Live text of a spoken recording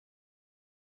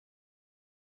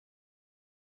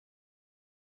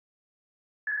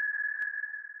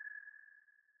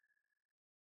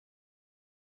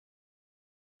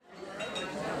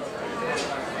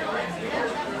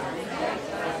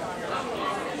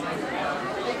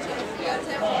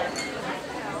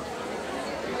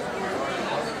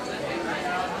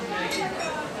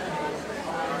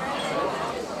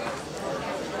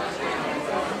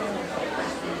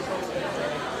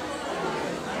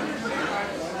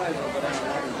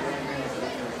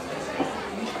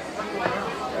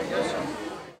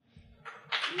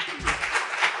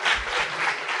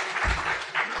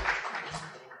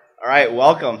right,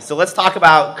 welcome. So let's talk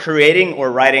about creating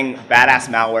or writing badass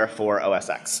malware for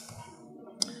OS X.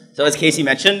 So as Casey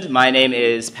mentioned, my name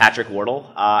is Patrick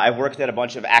Wardle. I've worked at a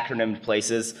bunch of acronymed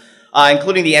places,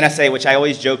 including the NSA, which I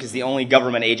always joke is the only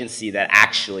government agency that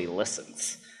actually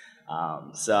listens.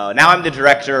 So now I'm the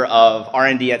director of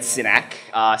R&D at Synack.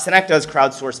 Synack does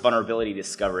crowdsourced vulnerability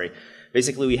discovery.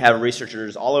 Basically, we have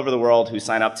researchers all over the world who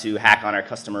sign up to hack on our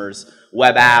customers'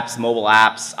 web apps, mobile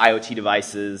apps, IoT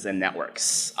devices, and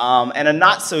networks. And a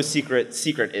not-so-secret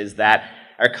secret is that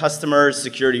our customers'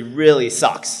 security really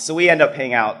sucks. So we end up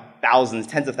paying out thousands,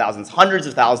 tens of thousands, hundreds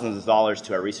of thousands of dollars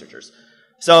to our researchers.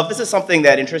 So if this is something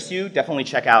that interests you, definitely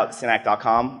check out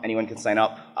synack.com. Anyone can sign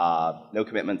up. No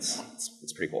commitments.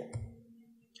 It's pretty cool.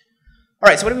 All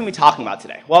right, so what are we going to be talking about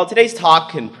today? Well, today's talk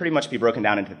can pretty much be broken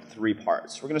down into 3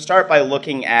 parts. We're going to start by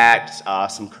looking at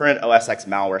some current OS X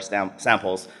malware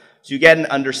samples to get an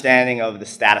understanding of the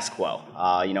status quo,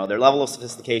 their level of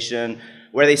sophistication,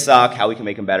 where they suck, how we can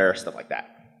make them better, stuff like that.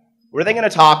 We're then going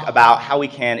to talk about how we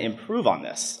can improve on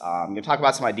this. I'm going to talk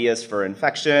about some ideas for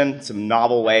infection, some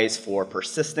novel ways for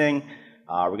persisting.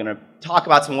 We're going to talk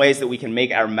about some ways that we can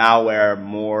make our malware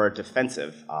more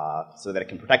defensive so that it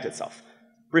can protect itself.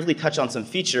 Briefly touch on some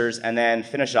features, and then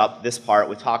finish up this part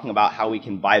with talking about how we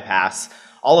can bypass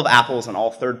all of Apple's and all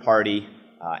third-party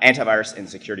antivirus and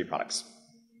security products.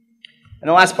 In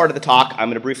the last part of the talk, I'm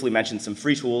going to briefly mention some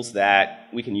free tools that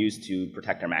we can use to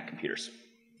protect our Mac computers.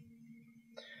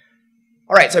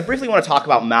 All right, so I briefly want to talk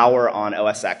about malware on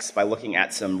OS X by looking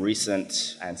at some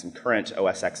recent and some current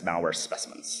OS X malware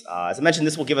specimens. As I mentioned,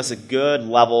 this will give us a good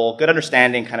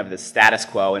understanding kind of the status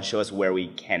quo and show us where we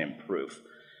can improve.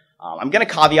 I'm going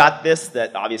to caveat this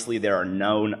that obviously there are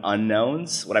known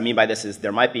unknowns. What I mean by this is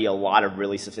there might be a lot of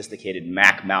really sophisticated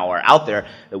Mac malware out there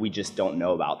that we just don't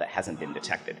know about that hasn't been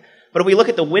detected. But if we look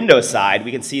at the Windows side,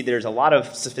 we can see there's a lot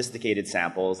of sophisticated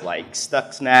samples like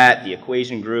Stuxnet, the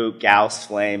Equation Group, Gauss,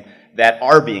 Flame, that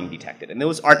are being detected. And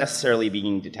those aren't necessarily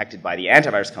being detected by the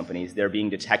antivirus companies. They're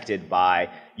being detected by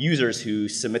users who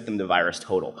submit them to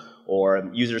VirusTotal, or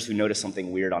users who notice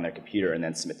something weird on their computer and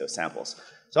then submit those samples.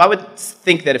 So I would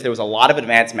think that if there was a lot of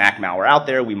advanced Mac malware out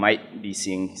there, we might be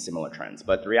seeing similar trends.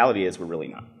 But the reality is we're really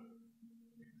not.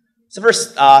 So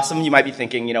first, some of you might be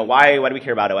thinking, why do we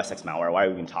care about OS X malware? Why are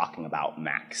we even talking about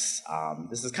Macs?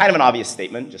 This is kind of an obvious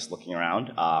statement, just looking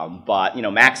around. But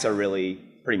Macs are really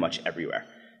pretty much everywhere.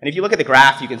 And if you look at the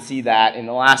graph, you can see that in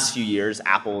the last few years,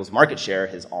 Apple's market share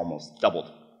has almost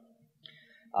doubled.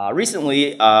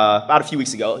 Recently, about a few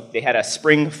weeks ago, they had a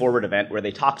spring forward event where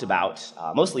they talked about,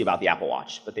 mostly about the Apple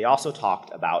Watch, but they also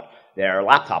talked about their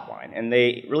laptop line. And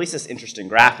they released this interesting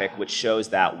graphic which shows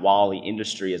that while the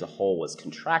industry as a whole was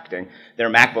contracting, their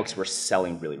MacBooks were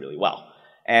selling really, really well.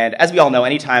 And as we all know,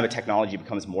 anytime a technology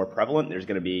becomes more prevalent, there's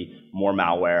going to be more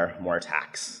malware, more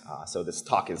attacks. So this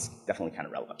talk is definitely kind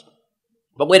of relevant.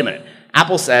 But wait a minute.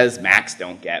 Apple says Macs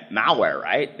don't get malware,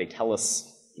 right? They tell us,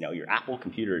 your Apple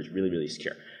computer is really, really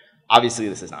secure. Obviously,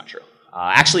 this is not true.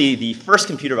 Actually, the first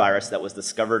computer virus that was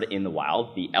discovered in the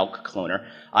wild, the Elk cloner,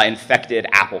 infected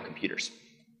Apple computers.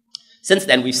 Since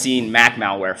then, we've seen Mac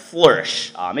malware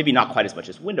flourish, maybe not quite as much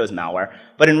as Windows malware,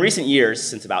 but in recent years,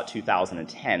 since about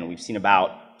 2010, we've seen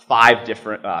about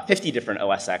 50 different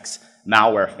OS X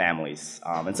malware families.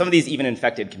 And some of these even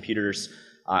infected computers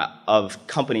of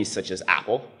companies such as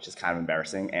Apple, which is kind of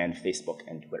embarrassing, and Facebook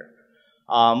and Twitter.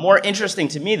 More interesting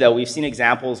to me, though, we've seen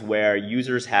examples where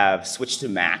users have switched to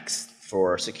Macs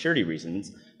for security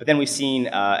reasons, but then we've seen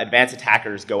advanced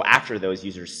attackers go after those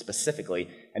users specifically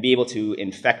and be able to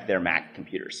infect their Mac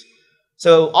computers.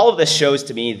 So all of this shows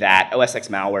to me that OS X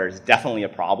malware is definitely a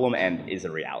problem and is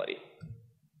a reality.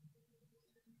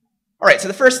 All right, so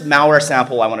the first malware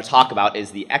sample I want to talk about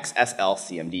is the XSL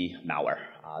CMD malware.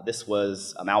 This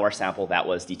was a malware sample that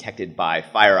was detected by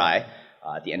FireEye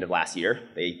at the end of last year.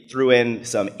 They threw in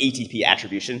some ATP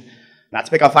attribution. Not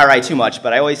to pick on FireEye too much,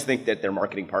 but I always think that their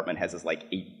marketing department has this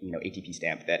ATP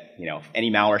stamp that if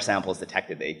any malware sample is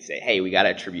detected, they say, hey, we got to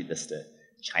attribute this to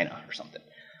China or something.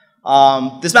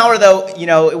 This malware, though,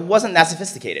 it wasn't that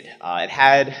sophisticated. It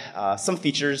had some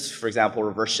features, for example,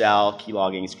 reverse shell,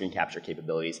 keylogging, screen capture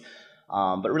capabilities,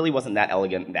 but it really wasn't that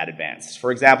elegant and that advanced.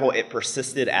 For example, it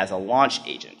persisted as a launch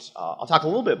agent. I'll talk a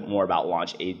little bit more about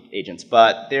launch agents,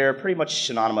 but they're pretty much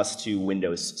synonymous to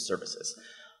Windows services.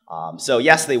 So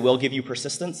yes, they will give you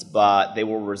persistence, but they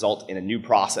will result in a new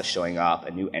process showing up,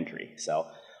 a new entry. So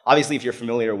obviously, if you're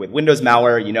familiar with Windows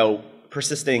malware,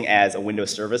 persisting as a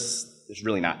Windows service is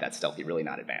really not that stealthy, really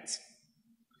not advanced.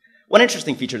 One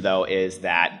interesting feature, though, is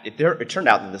that it turned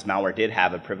out that this malware did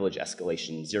have a privilege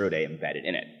escalation 0-day embedded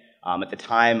in it. At the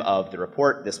time of the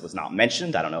report, this was not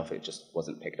mentioned. I don't know if it just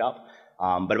wasn't picked up.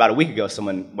 But about a week ago,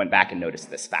 someone went back and noticed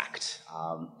this fact.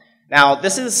 Now,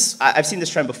 I've seen this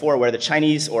trend before where the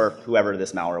Chinese, or whoever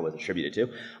this malware was attributed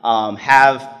to,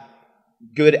 have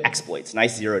good exploits,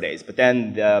 nice 0 days, but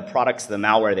then the products, the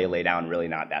malware they lay down, really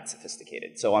not that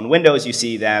sophisticated. So on Windows, you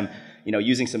see them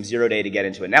using some 0 day to get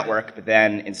into a network, but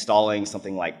then installing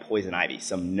something like Poison Ivy,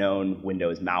 some known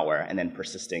Windows malware, and then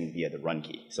persisting via the run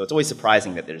key. So it's always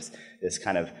surprising that there's this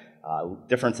kind of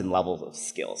difference in levels of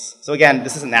skills. So again,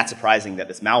 this isn't that surprising that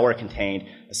this malware contained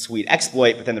a sweet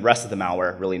exploit, but then the rest of the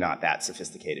malware really not that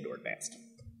sophisticated or advanced.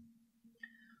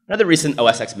 Another recent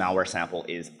OS X malware sample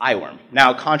is iWorm.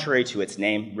 Now, contrary to its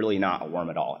name, really not a worm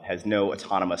at all. It has no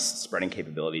autonomous spreading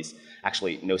capabilities,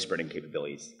 actually no spreading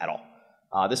capabilities at all.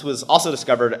 This was also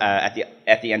discovered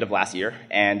at the end of last year,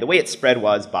 and the way it spread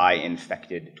was by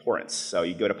infected torrents. So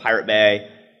you go to Pirate Bay,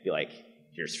 be like,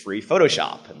 here's free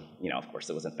Photoshop, and of course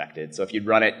it was infected. So if you'd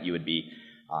run it, you would be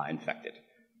infected.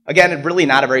 Again, really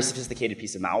not a very sophisticated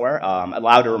piece of malware.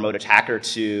 Allowed a remote attacker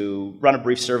to run a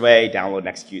brief survey, download and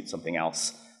execute something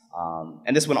else.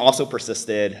 And this one also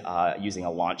persisted using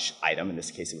a launch item. In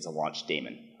this case, it was a launch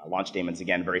daemon. Launch daemons,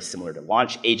 again, very similar to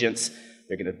launch agents.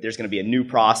 There's going to be a new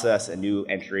process, a new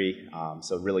entry,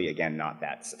 so really, again, not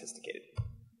that sophisticated.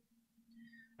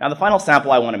 Now, the final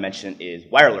sample I want to mention is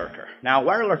WireLurker. Now,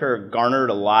 WireLurker garnered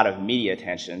a lot of media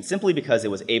attention simply because it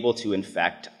was able to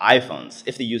infect iPhones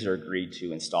if the user agreed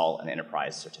to install an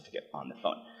enterprise certificate on the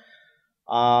phone.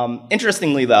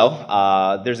 Interestingly,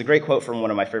 though, there's a great quote from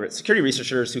one of my favorite security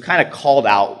researchers who kind of called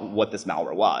out what this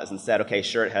malware was and said, okay,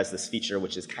 sure, it has this feature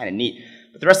which is kind of neat,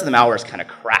 but the rest of the malware is kind of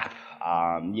crap.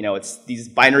 It's these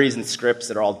binaries and scripts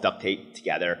that are all duct taped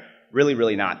together, really,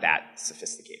 really not that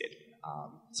sophisticated.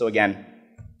 So again,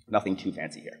 nothing too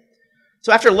fancy here.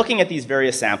 So after looking at these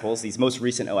various samples, these most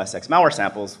recent OS X malware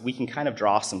samples, we can kind of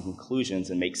draw some conclusions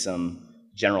and make some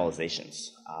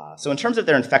generalizations. So in terms of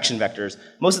their infection vectors,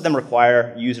 most of them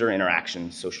require user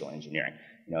interaction social engineering.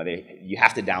 You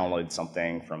have to download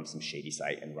something from some shady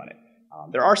site and run it.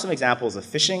 There are some examples of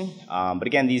phishing, but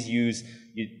again, these use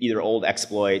either old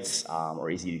exploits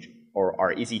or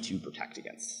are easy to protect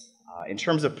against. In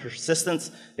terms of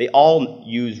persistence, they all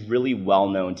use really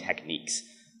well-known techniques,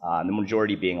 the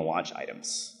majority being launch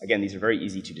items. Again, these are very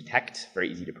easy to detect, very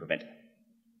easy to prevent.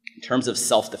 In terms of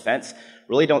self-defense,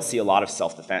 really don't see a lot of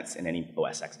self-defense in any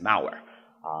OS X malware.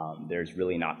 There's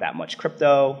really not that much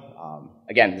crypto.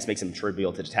 Again, this makes them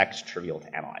trivial to detect, trivial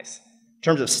to analyze. In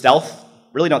terms of stealth,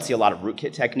 really don't see a lot of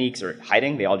rootkit techniques or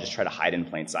hiding. They all just try to hide in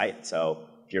plain sight. So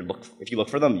if you look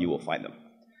for them, you will find them.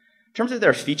 In terms of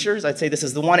their features, I'd say this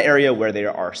is the one area where they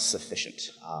are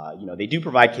sufficient. They do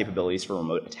provide capabilities for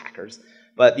remote attackers,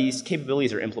 but these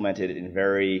capabilities are implemented in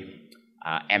very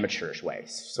amateurish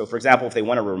ways. So for example, if they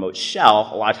want a remote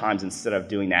shell, a lot of times instead of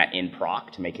doing that in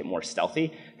proc to make it more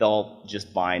stealthy, they'll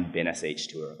just bind binsh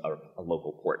to a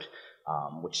local port,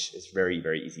 which is very,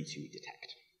 very easy to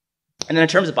detect. And then in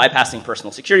terms of bypassing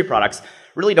personal security products,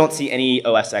 really don't see any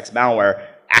OS X malware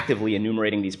actively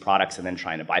enumerating these products and then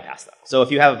trying to bypass them. So if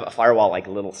you have a firewall like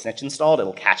Little Snitch installed,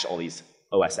 it'll catch all these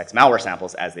OS X malware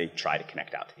samples as they try to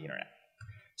connect out to the internet.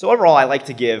 So overall, I like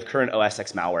to give current OS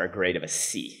X malware a grade of a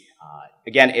C.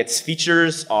 Again, its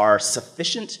features are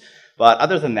sufficient, but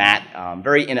other than that,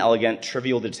 very inelegant,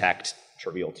 trivial to detect,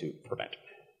 trivial to prevent.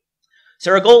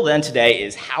 So our goal then today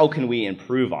is how can we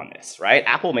improve on this, right?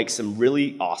 Apple makes some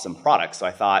really awesome products, so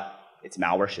I thought its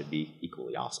malware should be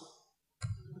equally awesome.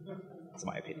 That's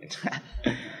my opinion.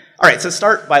 All right, so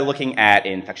start by looking at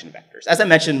infection vectors. As I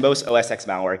mentioned, most OS X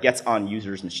malware gets on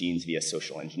users' machines via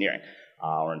social engineering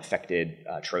or infected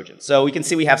Trojans. So we can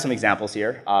see we have some examples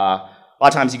here. A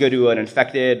lot of times you go to an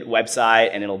infected website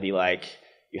and it'll be like,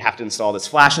 you have to install this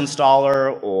Flash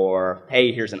installer, or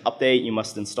hey, here's an update you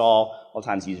must install. A lot of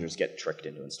times users get tricked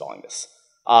into installing this.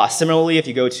 Similarly, if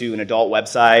you go to an adult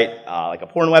website, like a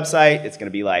porn website, it's going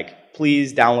to be like,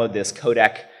 please download this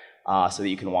codec so that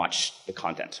you can watch the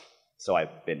content. So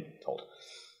I've been told.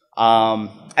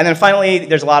 And then finally,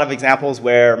 there's a lot of examples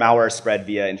where malware is spread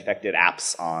via infected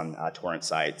apps on torrent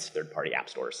sites, third-party app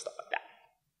stores, stuff like that.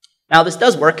 Now, this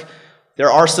does work. There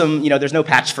are some, there's no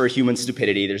patch for human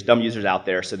stupidity. There's dumb users out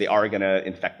there, so they are going to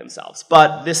infect themselves.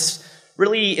 But this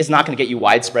really is not going to get you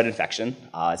widespread infection.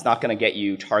 It's not going to get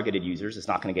you targeted users. It's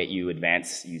not going to get you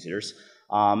advanced users.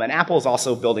 And Apple is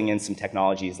also building in some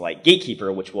technologies like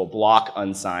Gatekeeper, which will block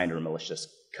unsigned or malicious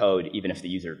code, even if the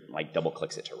user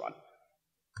double-clicks it to run.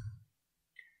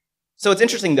 So it's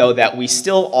interesting, though, that we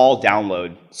still all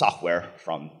download software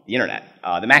from the internet.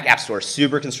 The Mac App Store is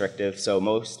super constrictive, so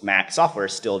most Mac software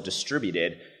is still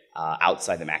distributed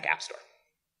outside the Mac App Store.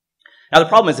 Now, the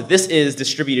problem is if this is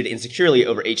distributed insecurely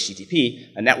over HTTP,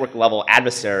 a network-level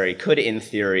adversary could, in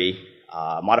theory,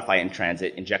 modify it in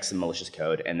transit, inject some malicious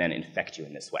code, and then infect you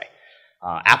in this way.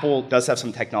 Apple does have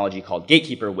some technology called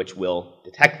Gatekeeper, which will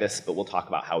detect this, but we'll talk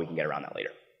about how we can get around that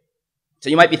later. So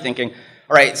you might be thinking,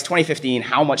 all right, it's 2015,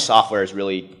 how much software is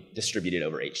really distributed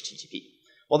over HTTP?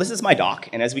 Well, this is my doc,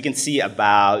 and as we can see,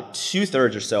 about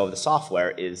 2/3 or so of the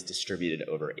software is distributed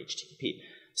over HTTP.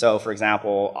 So, for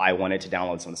example, I wanted to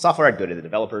download some of the software, I'd go to the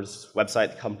developer's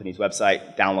website, the company's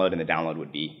website, download, and the download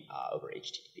would be over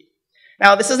HTTP.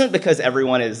 Now, this isn't because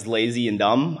everyone is lazy and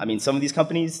dumb. I mean, some of these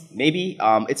companies, maybe.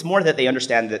 It's more that they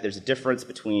understand that there's a difference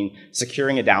between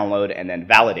securing a download and then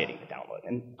validating the download,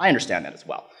 and I understand that as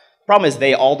well. The problem is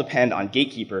they all depend on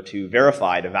Gatekeeper to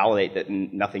verify, to validate that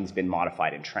nothing's been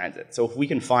modified in transit. So if we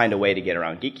can find a way to get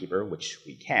around Gatekeeper, which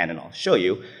we can, and I'll show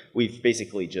you, we've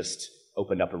basically just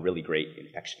opened up a really great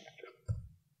infection vector.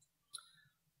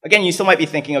 Again, you still might be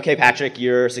thinking, okay, Patrick,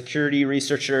 you're a security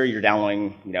researcher, you're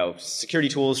downloading, security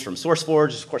tools from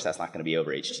SourceForge. Of course, that's not going to be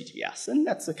over HTTPS, and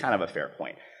that's kind of a fair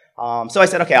point. So I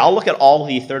said, okay, I'll look at all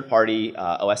the third-party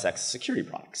OS X security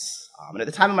products. And at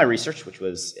the time of my research, which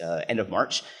was end of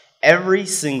March, every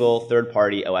single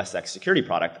third-party OS X security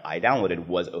product I downloaded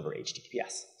was over HTTP.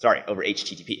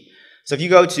 So if you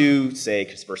go to, say,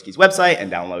 Kaspersky's website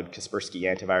and download Kaspersky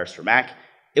Antivirus for Mac,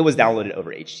 it was downloaded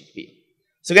over HTTP.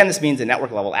 So again, this means a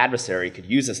network-level adversary could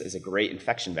use this as a great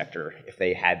infection vector if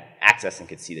they had access and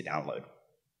could see the download.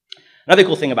 Another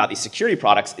cool thing about these security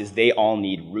products is they all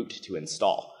need root to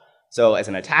install. So as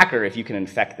an attacker, if you can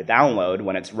infect the download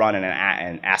when it's run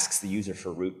and asks the user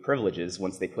for root privileges,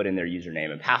 once they put in their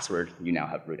username and password, you now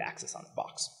have root access on the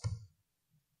box.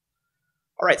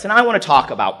 All right, so now I want to talk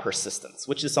about persistence,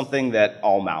 which is something that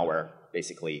all malware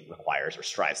basically requires or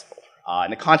strives for.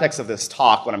 In the context of this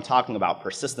talk, when I'm talking about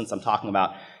persistence, I'm talking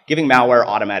about giving malware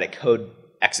automatic code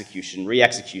execution,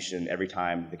 re-execution every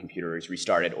time the computer is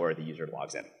restarted or the user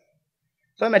logs in.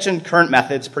 So I mentioned current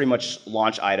methods, pretty much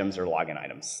launch items or login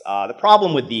items. The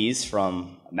problem with these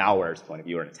from a malware's point of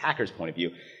view or an attacker's point of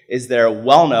view is they're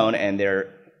well-known and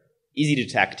they're easy to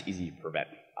detect, easy to prevent.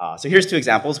 So here's two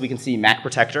examples. We can see Mac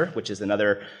Protector, which is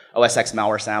another OS X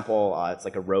malware sample. It's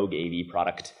like a rogue AV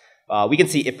product. We can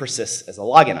see it persists as a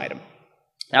login item.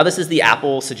 Now this is the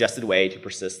Apple suggested way to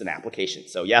persist an application.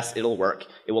 So yes, it'll work.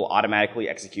 It will automatically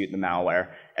execute the malware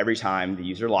every time the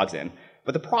user logs in.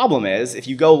 But the problem is, if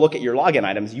you go look at your login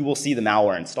items, you will see the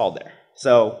malware installed there.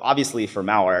 So obviously for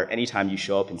malware, anytime you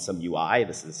show up in some UI,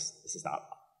 this is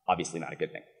obviously not a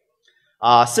good thing.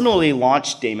 Similarly,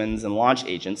 launch daemons and launch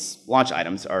agents, launch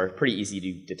items, are pretty easy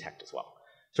to detect as well.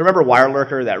 So remember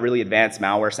WireLurker, that really advanced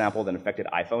malware sample that infected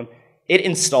iPhone? It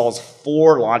installs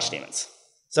 4 launch daemons.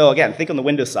 So again, think on the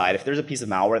Windows side, if there's a piece of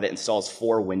malware that installs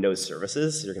 4 Windows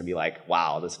services, you're going to be like,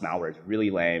 wow, this malware is really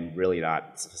lame, really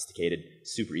not sophisticated,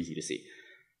 super easy to see.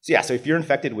 So yeah, so if you're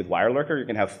infected with WireLurker, you're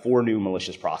going to have 4 new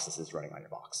malicious processes running on your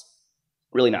box.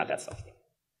 Really not that stealthy.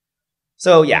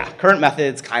 So yeah, current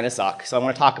methods kind of suck. So I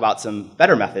want to talk about some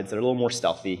better methods that are a little more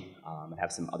stealthy and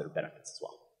have some other benefits as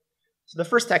well. So the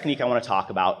first technique I want to talk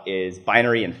about is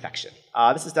binary infection.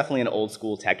 This is definitely an old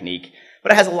school technique,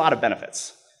 but it has a lot of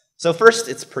benefits. So first,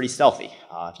 it's pretty stealthy.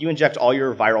 If you inject all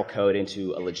your viral code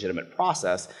into a legitimate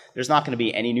process, there's not going to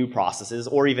be any new processes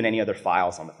or even any other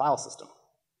files on the file system.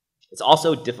 It's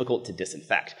also difficult to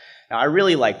disinfect. Now, I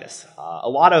really like this. A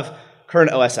lot of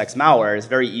current OS X malware is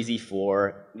very easy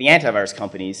for the antivirus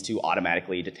companies to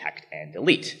automatically detect and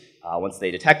delete. Once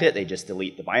they detect it, they just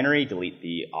delete the binary, delete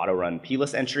the auto-run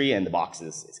plist entry, and the box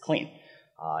is clean.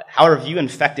 However, if you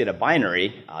infected a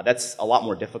binary, that's a lot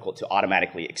more difficult to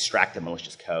automatically extract the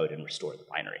malicious code and restore the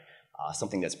binary,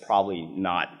 something that's probably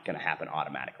not going to happen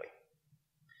automatically.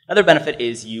 Another benefit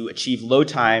is you achieve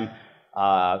low-time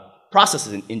process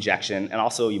injection, and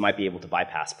also you might be able to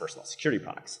bypass personal security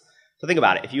products. So think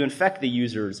about it. If you infect the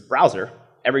user's browser,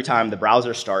 every time the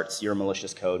browser starts, your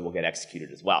malicious code will get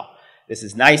executed as well. This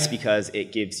is nice because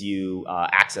it gives you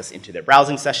access into their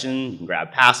browsing session. You can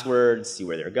grab passwords, see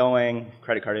where they're going,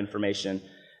 credit card information.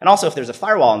 And also, if there's a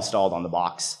firewall installed on the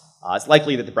box, it's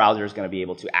likely that the browser is going to be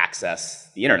able to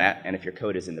access the internet. And if your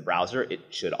code is in the browser, it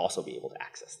should also be able to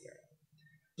access the internet.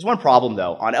 There's one problem,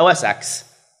 though. On OS X,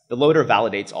 the loader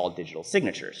validates all digital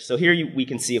signatures. So here we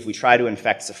can see if we try to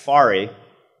infect Safari,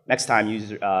 next time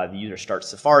the user starts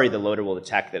Safari, the loader will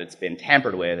detect that it's been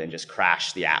tampered with and just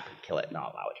crash the app and kill it and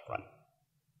not allow it to run.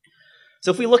 So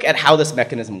if we look at how this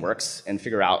mechanism works and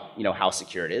figure out how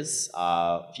secure it is,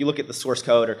 if you look at the source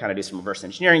code or kind of do some reverse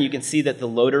engineering, you can see that the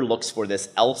loader looks for this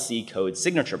LC code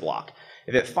signature block.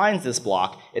 If it finds this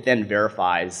block, it then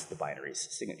verifies the binary's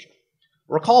signature.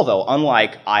 Recall, though,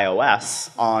 unlike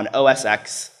iOS, on OS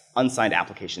X, unsigned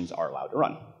applications are allowed to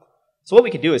run. So what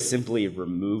we could do is simply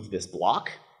remove this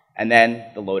block, and then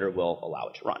the loader will allow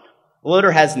it to run. The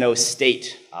loader has no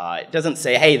state. It doesn't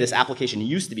say, hey, this application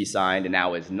used to be signed and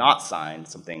now is not signed,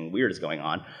 something weird is going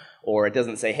on. Or it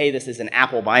doesn't say, hey, this is an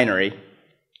Apple binary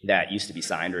that used to be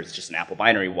signed, or it's just an Apple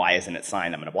binary, why isn't it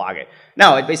signed, I'm going to block it.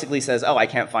 No, it basically says, oh, I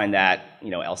can't find that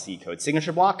LC code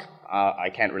signature block, I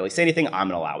can't really say anything, I'm going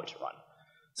to allow it to run.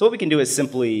 So what we can do is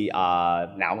simply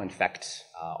now infect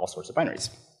all sorts of binaries.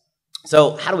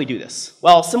 So how do we do this?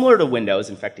 Well, similar to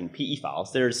Windows infecting PE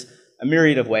files, there's a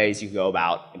myriad of ways you can go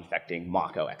about infecting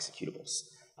Mako executables.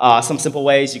 Some simple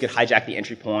ways, you could hijack the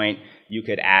entry point, you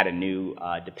could add a new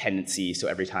dependency, so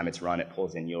every time it's run, it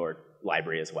pulls in your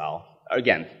library as well.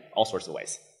 Again, all sorts of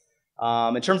ways.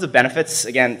 In terms of benefits,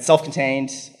 again, self-contained,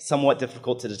 somewhat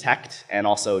difficult to detect, and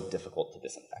also difficult to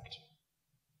disinfect.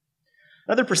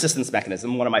 Another persistence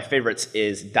mechanism, one of my favorites,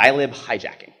 is dilib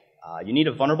hijacking. You need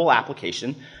a vulnerable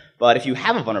application, but if you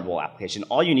have a vulnerable application,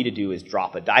 all you need to do is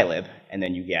drop a dilib, and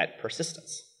then you get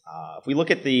persistence. If we look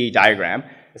at the diagram,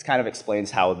 this kind of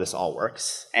explains how this all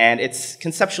works, and it's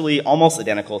conceptually almost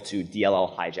identical to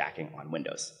DLL hijacking on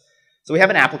Windows. So we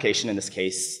have an application in this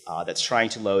case that's trying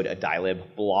to load a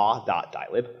dilib,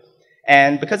 blah.dilib,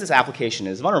 and because this application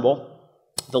is vulnerable,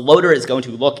 the loader is going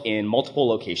to look in multiple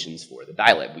locations for the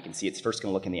dilib. We can see it's first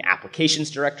going to look in the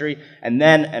applications directory, and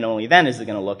then, and only then, is it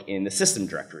going to look in the system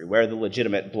directory, where the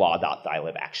legitimate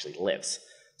blah.dilib actually lives.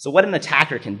 So what an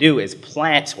attacker can do is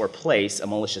plant or place a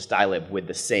malicious dilib with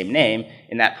the same name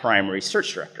in that primary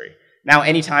search directory. Now,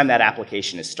 anytime that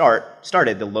application is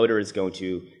started, the loader is going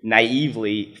to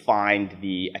naively find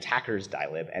the attacker's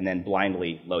dilib and then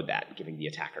blindly load that, giving the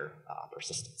attacker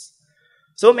persistence.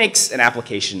 So it makes an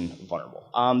application vulnerable.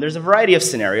 There's a variety of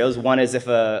scenarios. One is if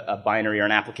a binary or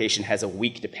an application has a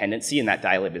weak dependency and that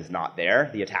dilib is not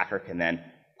there, the attacker can then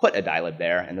put a dilib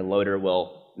there, and the loader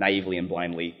will naively and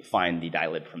blindly find the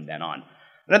dilib from then on.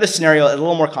 Another scenario is a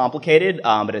little more complicated,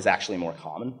 but is actually more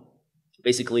common.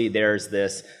 Basically, there's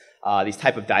these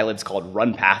type of dilibs called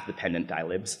run path dependent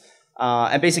dilibs.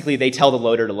 And basically, they tell the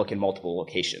loader to look in multiple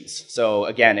locations. So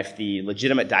again, if the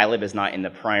legitimate dilib is not in the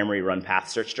primary run path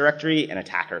search directory, an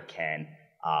attacker can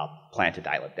plant a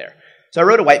dilib there. So I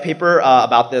wrote a white paper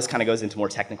about this, kind of goes into more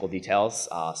technical details.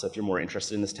 So if you're more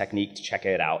interested in this technique, check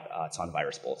it out. It's on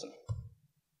Virus Bulletin.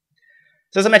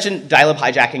 So as I mentioned, dilib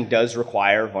hijacking does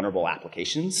require vulnerable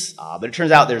applications, but it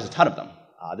turns out there's a ton of them.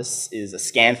 This is a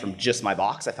scan from just my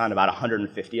box. I found about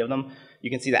 150 of them. You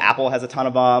can see that Apple has a ton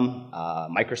of them,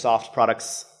 Microsoft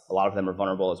products, a lot of them are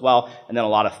vulnerable as well, and then a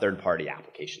lot of third-party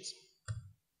applications.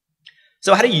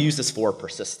 So how do you use this for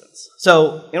persistence?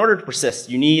 So in order to persist,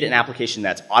 you need an application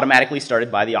that's automatically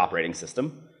started by the operating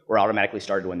system, or automatically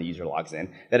started when the user logs in,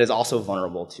 that is also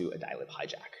vulnerable to a dilib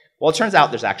hijack. Well, it turns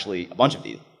out there's actually a bunch of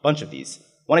these.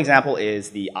 One example is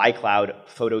the iCloud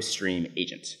photo stream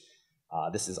agent.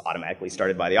 This is automatically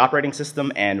started by the operating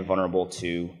system and vulnerable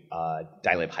to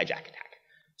dilib hijack attack.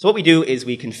 So what we do is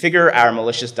we configure our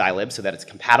malicious dilib so that it's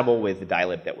compatible with the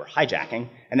dilib that we're hijacking,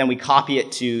 and then we copy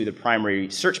it to the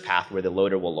primary search path where the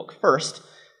loader will look first,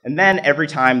 and then every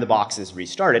time the box is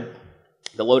restarted,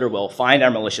 the loader will find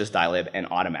our malicious dilib and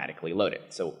automatically load it.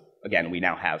 So again, we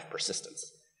now have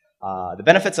persistence. The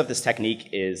benefits of this technique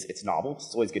is it's novel.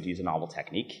 It's always good to use a novel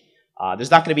technique.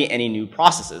 There's not going to be any new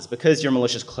processes. Because your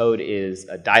malicious code is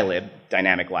a dilib,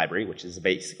 dynamic library, which is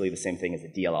basically the same thing as a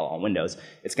DLL on Windows,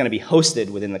 it's going to be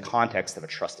hosted within the context of a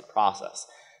trusted process.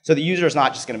 So the user is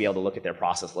not just going to be able to look at their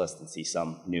process list and see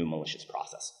some new malicious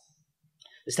process.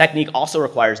 This technique also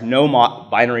requires no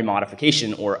binary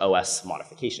modification or OS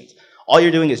modifications. All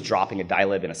you're doing is dropping a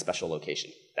dilib in a special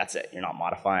location. That's it. You're not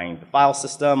modifying the file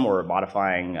system or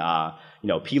modifying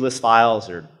plist files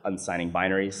or unsigning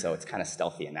binaries, so it's kind of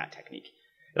stealthy in that technique.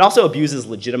 It also abuses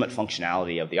legitimate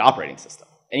functionality of the operating system.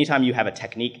 Anytime you have a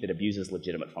technique that abuses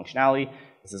legitimate functionality,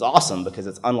 this is awesome because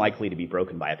it's unlikely to be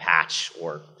broken by a patch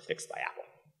or fixed by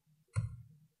Apple.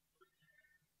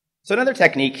 So another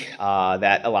technique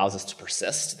that allows us to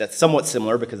persist, that's somewhat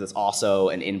similar because it's also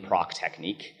an in-proc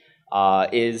technique,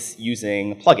 is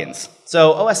using plugins.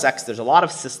 So OS X, there's a lot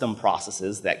of system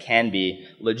processes that can be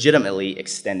legitimately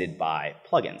extended by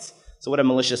plugins. So what a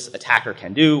malicious attacker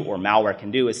can do, or malware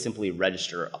can do, is simply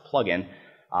register a plugin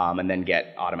and then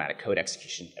get automatic code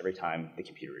execution every time the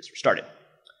computer is restarted.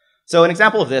 So an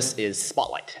example of this is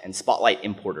Spotlight and Spotlight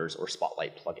importers or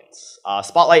Spotlight plugins.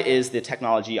 Spotlight is the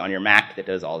technology on your Mac that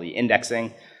does all the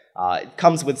indexing. It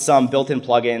comes with some built-in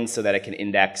plugins so that it can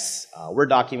index Word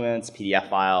documents, PDF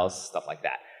files, stuff like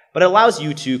that. But it allows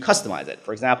you to customize it.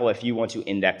 For example, if you want to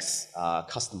index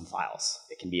custom files,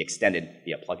 it can be extended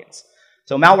via plugins.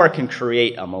 So malware can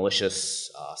create a malicious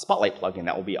Spotlight plugin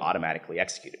that will be automatically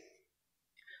executed.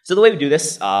 So the way we do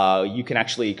this, you can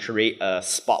actually create a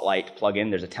Spotlight plugin.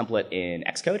 There's a template in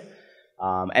Xcode.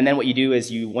 And then what you do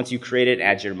is once you create it and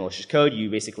add your malicious code, you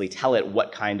basically tell it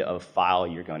what kind of file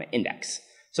you're going to index.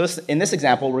 So in this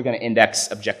example, we're going to index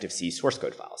Objective-C source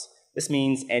code files. This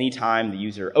means anytime the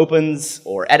user opens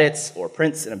or edits or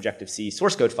prints an Objective-C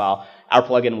source code file, our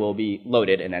plugin will be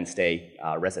loaded and then stay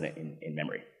resident in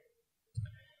memory.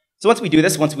 So once we do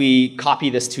this, once we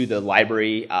copy this to the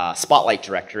library Spotlight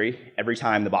directory, every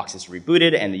time the box is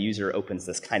rebooted and the user opens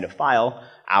this kind of file,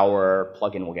 our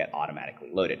plugin will get automatically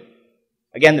loaded.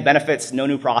 Again, the benefits, no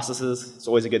new processes, it's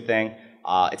always a good thing.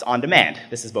 It's on demand.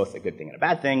 This is both a good thing and a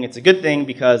bad thing. It's a good thing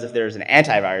because if there's an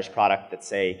antivirus product that's,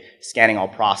 say, scanning all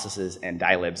processes and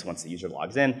dilibs once the user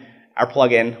logs in, our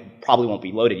plugin probably won't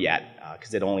be loaded yet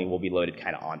because it only will be loaded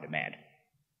kind of on demand.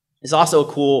 It's also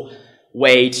a cool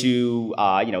way to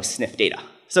sniff data.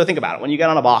 So think about it. When you get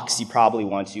on a box, you probably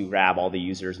want to grab all the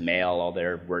user's mail, all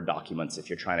their Word documents if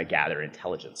you're trying to gather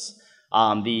intelligence.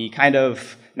 The kind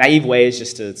of naive way is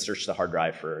just to search the hard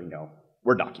drive for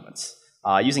Word documents.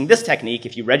 Using this technique,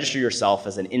 if you register yourself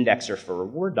as an indexer for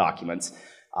Word documents,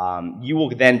 you will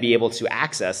then be able to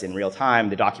access in real time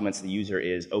the documents the user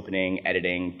is opening,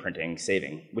 editing, printing,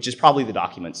 saving, which is probably the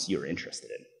documents you're interested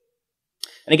in.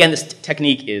 And again, this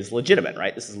technique is legitimate,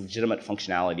 right? This is legitimate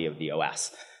functionality of the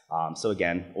OS. So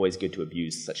again, always good to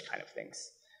abuse such kind of things.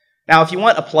 Now, if you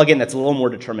want a plugin that's a little more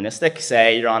deterministic,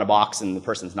 say you're on a box and the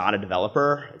person's not a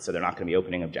developer, so they're not going to be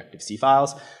opening Objective-C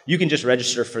files, you can just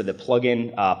register for the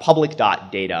plugin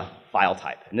public.data file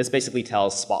type. And this basically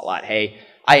tells Spotlight, hey,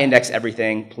 I index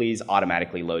everything, please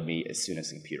automatically load me as soon as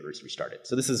the computer is restarted.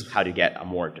 So this is how to get a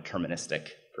more deterministic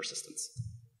persistence.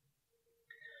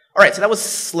 All right, so that was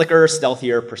slicker,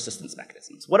 stealthier persistence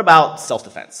mechanisms. What about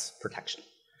self-defense, protection?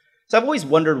 So I've always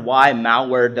wondered why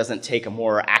malware doesn't take a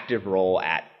more active role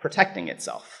at protecting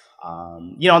itself.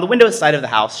 On the Windows side of the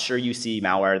house, sure you see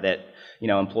malware that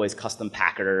employs custom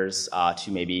packeters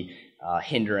to maybe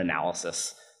hinder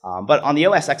analysis. But on the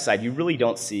OS X side, you really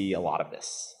don't see a lot of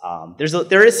this.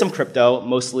 There is some crypto.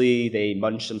 Mostly they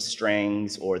munch some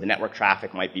strings or the network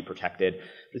traffic might be protected.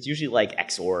 But it's usually like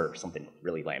XOR or something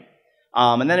really lame.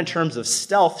 And then in terms of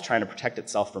stealth, trying to protect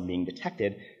itself from being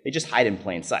detected, they just hide in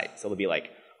plain sight. So they'll be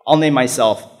like, I'll name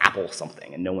myself Apple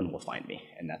something and no one will find me.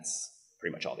 And that's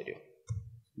pretty much all they do.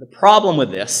 The problem with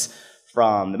this,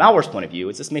 from the malware's point of view,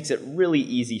 is this makes it really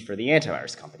easy for the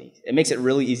antivirus company. It makes it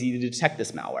really easy to detect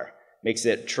this malware. Makes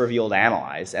it trivial to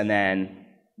analyze, and then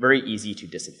very easy to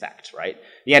disinfect, right?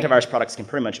 The antivirus products can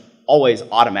pretty much always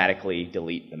automatically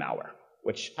delete the malware,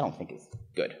 which I don't think is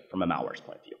good from a malware's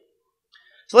point of view.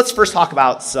 So let's first talk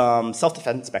about some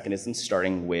self-defense mechanisms,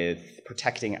 starting with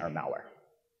protecting our malware.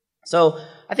 So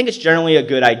I think it's generally a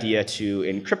good idea to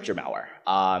encrypt your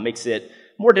malware. Makes it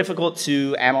more difficult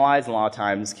to analyze, and a lot of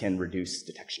times can reduce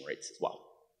detection rates as well.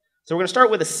 So we're going to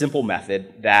start with a simple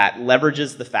method that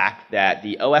leverages the fact that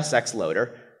the OS X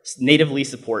loader natively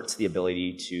supports the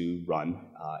ability to run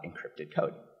encrypted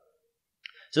code.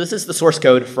 So this is the source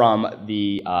code from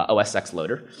the OS X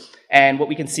loader. And what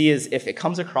we can see is if it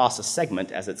comes across a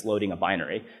segment as it's loading a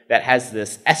binary that has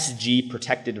this SG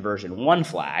protected version 1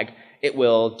 flag, it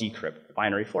will decrypt the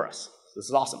binary for us. So this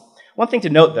is awesome. One thing to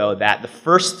note, though, that the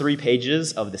first 3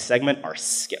 pages of the segment are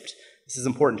skipped. This is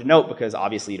important to note because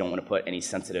obviously you don't want to put any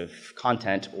sensitive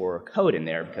content or code in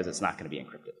there because it's not going to be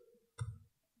encrypted.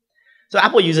 So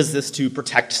Apple uses this to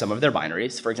protect some of their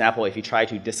binaries. For example, if you try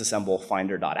to disassemble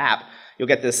finder.app, you'll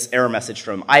get this error message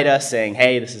from IDA saying,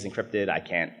 hey, this is encrypted, I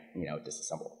can't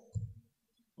disassemble.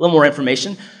 A little more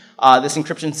information. This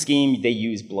encryption scheme, they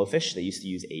use Blowfish. They used to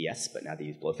use AES, but now they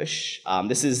use Blowfish.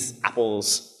 This is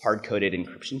Apple's hard-coded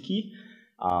encryption key.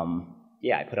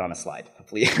 Yeah, I put it on a slide.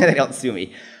 Hopefully they don't sue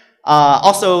me.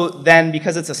 Also, then,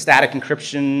 because it's a static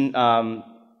encryption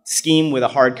scheme with a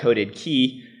hard-coded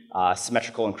key,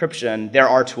 symmetrical encryption, there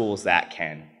are tools that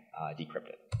can decrypt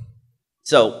it.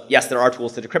 So, yes, there are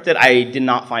tools to decrypt it. I did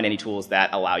not find any tools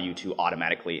that allow you to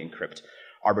automatically encrypt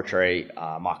arbitrary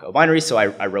Mach-O binaries, so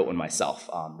I wrote one myself.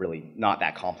 Really not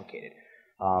that complicated.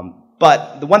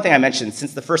 But the one thing I mentioned,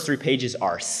 since the first 3 pages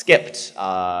are skipped, it's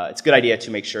a good idea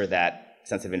to make sure that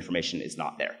sensitive information is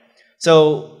not there.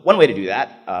 So one way to do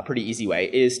that, a pretty easy way,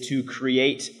 is to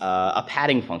create a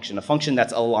padding function, a function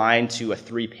that's aligned to a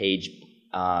 3-page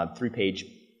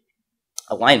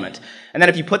alignment. And then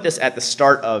if you put this at the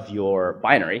start of your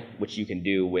binary, which you can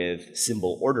do with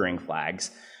symbol ordering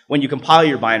flags, when you compile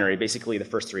your binary, basically the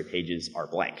first 3 pages are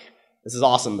blank. This is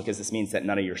awesome because this means that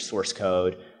none of your source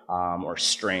code or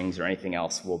strings or anything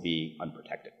else will be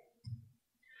unprotected.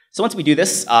 So once we do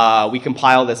this, we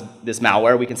compile this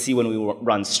malware. We can see when we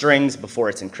run strings before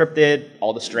it's encrypted,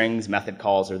 all the strings, method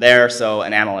calls are there. So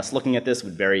an analyst looking at this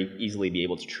would very easily be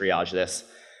able to triage this.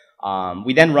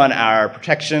 We then run our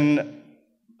protection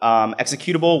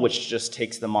executable, which just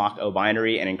takes the mock O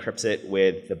binary and encrypts it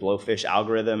with the blowfish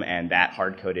algorithm and that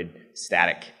hard-coded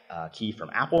static key from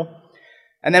Apple.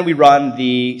 And then we run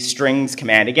the strings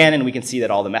command again, and we can see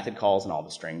that all the method calls and all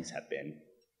the strings have been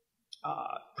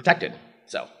protected.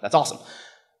 So that's awesome.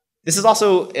 This is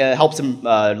also helps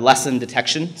lessen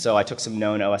detection. So I took some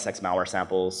known OSX malware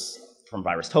samples from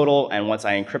VirusTotal, and once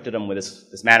I encrypted them with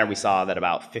this manner, we saw that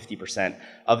about 50%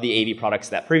 of the AV products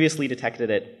that previously detected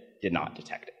it did not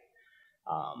detect it.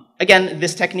 Again,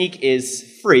 this technique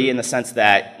is free in the sense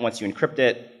that once you encrypt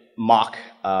it, mock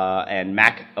and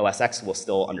Mac OS X will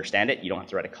still understand it. You don't have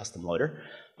to write a custom loader.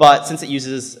 But since it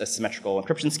uses a symmetrical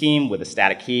encryption scheme with a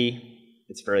static key,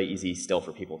 it's fairly easy still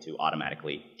for people to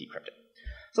automatically decrypt it.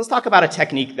 So let's talk about a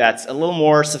technique that's a little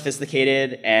more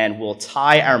sophisticated and will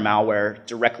tie our malware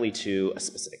directly to a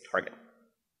specific target.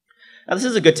 Now this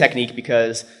is a good technique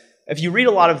because if you read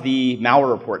a lot of the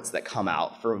malware reports that come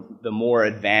out for the more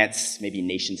advanced, maybe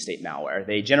nation-state malware,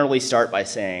 they generally start by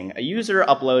saying, a user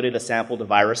uploaded a sample to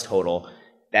VirusTotal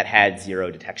that had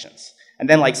 0 detections. And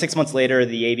then like 6 months later,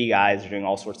 the AV guys are doing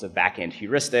all sorts of back-end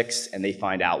heuristics, and they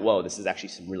find out, whoa, this is actually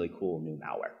some really cool new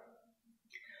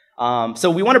malware. So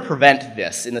we want to prevent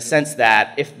this in the sense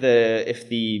that if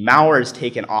the malware is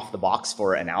taken off the box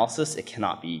for analysis, it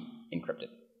cannot be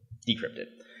decrypted.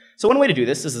 So one way to do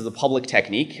this is a public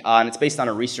technique, and it's based on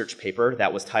a research paper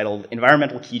that was titled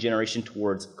Environmental Key Generation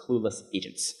Towards Clueless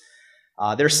Agents.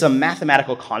 There's some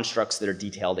mathematical constructs that are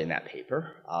detailed in that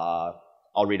paper.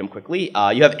 I'll read them quickly.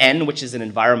 You have N, which is an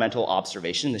environmental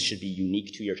observation. This should be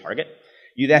unique to your target.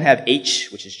 You then have H,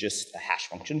 which is just a hash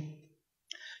function.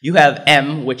 You have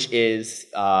M, which is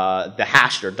the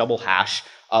hashed or double hash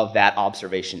of that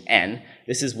observation N.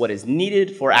 This is what is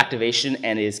needed for activation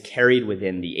and is carried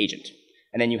within the agent.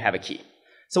 And then you have a key.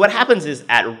 So what happens is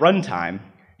at runtime,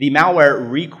 the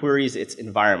malware requeries its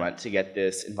environment to get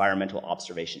this environmental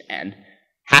observation N,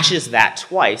 hashes that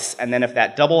twice, and then if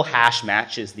that double hash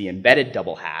matches the embedded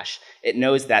double hash, it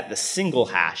knows that the single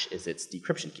hash is its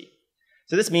decryption key.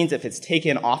 So this means if it's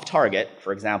taken off target,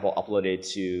 for example, uploaded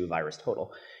to VirusTotal,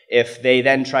 if they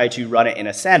then try to run it in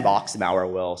a sandbox, the malware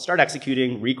will start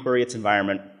executing, requery its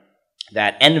environment,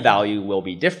 that N value will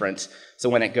be different, so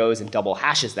when it goes and double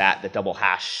hashes that, the double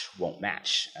hash won't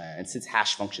match. And since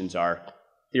hash functions are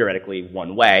theoretically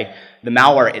one way, the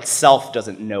malware itself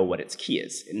doesn't know what its key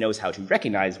is. It knows how to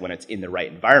recognize when it's in the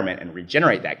right environment and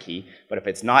regenerate that key, but if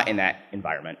it's not in that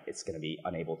environment, it's going to be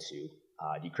unable to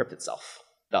decrypt itself.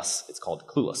 Thus, it's called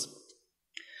clueless.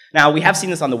 Now, we have seen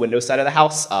this on the Windows side of the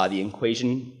house. The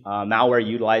Equation malware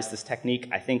utilized this technique.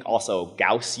 I think also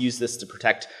Gauss used this to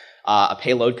protect a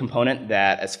payload component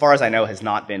that, as far as I know, has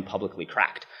not been publicly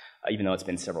cracked, even though it's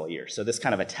been several years. So this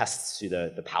kind of attests to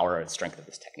the power and strength of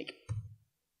this technique.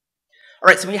 All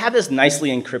right, so we have this nicely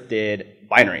encrypted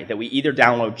binary that we either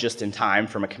download just in time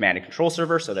from a command and control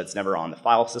server, so that's never on the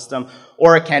file system,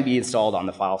 or it can be installed on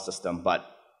the file system, but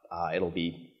it'll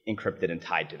be encrypted and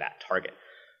tied to that target.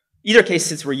 Either case,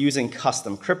 since we're using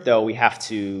custom crypto, we have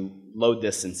to load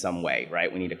this in some way,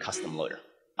 right? We need a custom loader.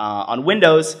 On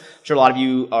Windows, I'm sure a lot of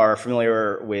you are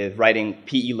familiar with writing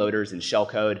PE loaders in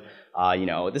shellcode.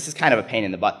 This is kind of a pain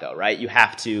in the butt though, right? You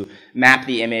have to map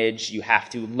the image, you have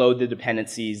to load the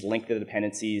dependencies, link the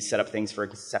dependencies, set up things for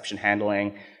exception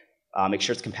handling, make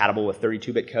sure it's compatible with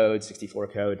 32-bit code, 64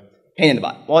 code. Pain in the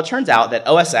butt. Well, it turns out that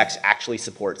OS X actually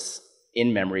supports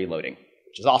in-memory loading,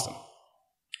 which is awesome.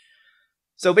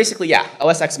 So basically, yeah,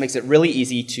 OS X makes it really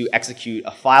easy to execute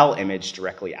a file image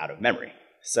directly out of memory.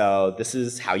 So this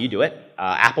is how you do it.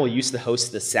 Apple used to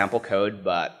host this sample code,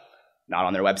 but not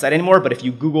on their website anymore. But if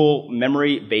you Google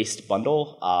memory-based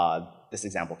bundle, this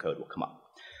example code will come up.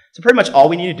 So pretty much all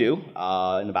we need to do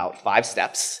in about 5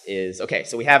 steps is, okay,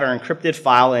 so we have our encrypted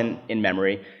file in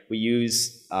memory. We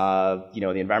use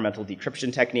the environmental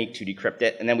decryption technique to decrypt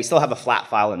it, and then we still have a flat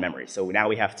file in memory. So now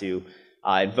we have to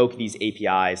invoke these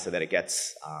APIs so that it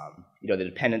gets the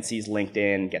dependencies linked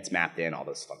in, gets mapped in, all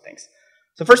those fun things.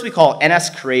 So first we call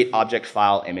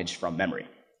ns_create_object_file_image from memory.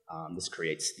 This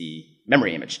creates the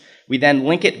memory image. We then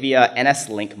link it via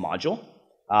nslink module.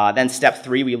 Then step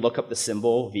 3, we look up the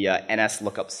symbol via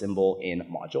nslookup_symbol in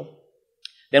module.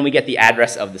 Then we get the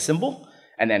address of the symbol,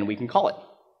 and then we can call it.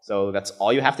 So that's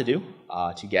all you have to do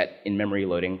to get in-memory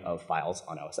loading of files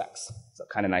on OS X. So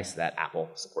kind of nice that Apple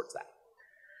supports that.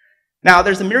 Now,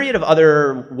 there's a myriad of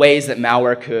other ways that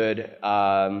malware could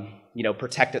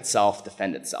protect itself,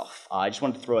 defend itself. I just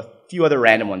wanted to throw a few other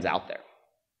random ones out there.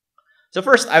 So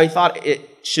first, I thought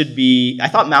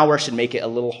malware should make it a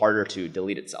little harder to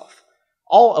delete itself.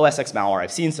 All OS X malware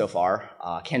I've seen so far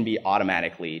can be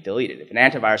automatically deleted. If an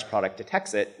antivirus product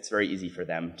detects it, it's very easy for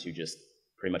them to just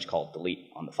pretty much call delete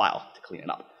on the file to clean it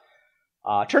up.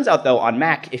 Turns out, though, on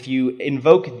Mac, if you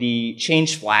invoke the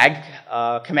change flag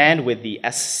command with the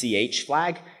SCH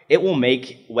flag, it will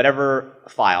make whatever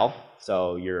file,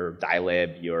 so your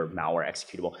dilib, your malware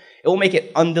executable, it will make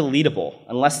it undeletable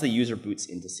unless the user boots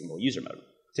into single user mode.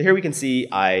 So here we can see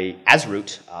I, as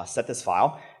root, set this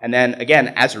file, and then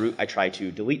again, as root, I try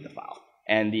to delete the file,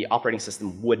 and the operating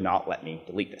system would not let me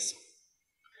delete this.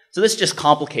 So this just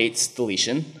complicates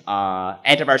deletion.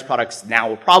 Antivirus products now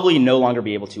will probably no longer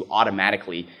be able to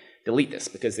automatically delete this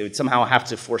because they would somehow have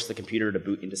to force the computer to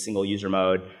boot into single user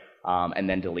mode and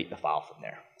then delete the file from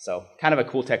there. So kind of a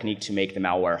cool technique to make the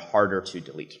malware harder to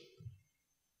delete.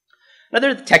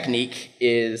 Another technique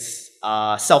is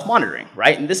self-monitoring,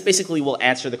 right? And this basically will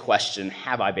answer the question,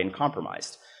 have I been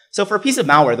compromised? So for a piece of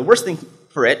malware, the worst thing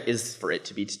for it is for it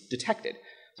to be detected.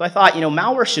 So I thought,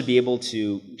 malware should be able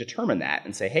to determine that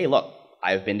and say, hey, look,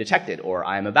 I've been detected or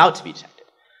I'm about to be detected.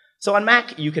 So on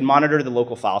Mac, you can monitor the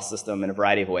local file system in a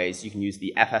variety of ways. You can use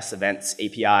the FS Events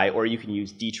API, or you can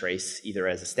use dtrace either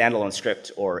as a standalone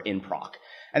script or in proc.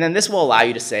 And then this will allow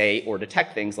you to say or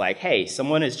detect things like, hey,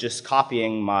 someone is just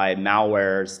copying my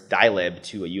malware's dilib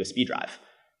to a USB drive.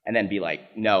 And then be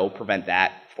like, no, prevent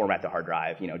that, format the hard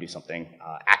drive, do something,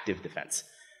 active defense.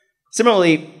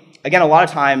 Similarly, again, a lot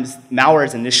of times malware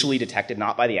is initially detected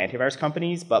not by the antivirus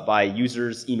companies, but by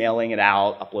users emailing it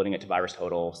out, uploading it to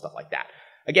VirusTotal, stuff like that.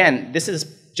 Again, this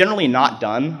is generally not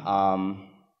done on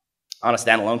a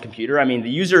standalone computer. I mean, the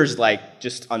user is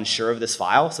just unsure of this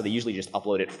file, so they usually just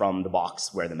upload it from the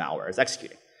box where the malware is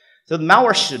executing. So the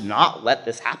malware should not let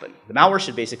this happen. The malware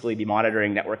should basically be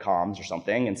monitoring network comms or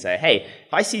something and say, hey,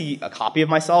 if I see a copy of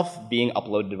myself being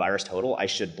uploaded to VirusTotal, I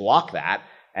should block that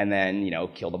and then,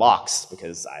 kill the box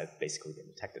because I've basically been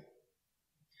detected.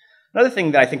 Another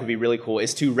thing that I think would be really cool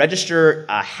is to register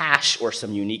a hash or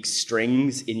some unique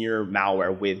strings in your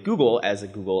malware with Google as a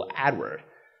Google AdWord.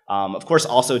 Of course,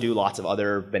 also do lots of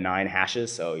other benign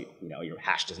hashes, so your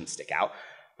hash doesn't stick out.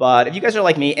 But if you guys are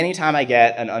like me, anytime I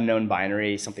get an unknown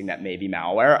binary, something that may be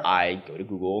malware, I go to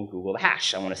Google and Google the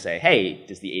hash. I want to say, hey,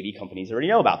 does the AV companies already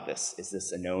know about this? Is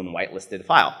this a known whitelisted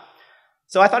file?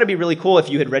 So I thought it'd be really cool if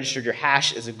you had registered your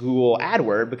hash as a Google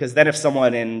AdWord, because then if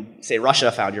someone in, say, Russia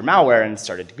found your malware and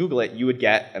started to Google it, you would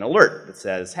get an alert that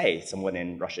says, hey, someone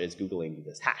in Russia is Googling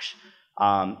this hash.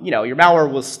 Your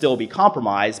malware will still be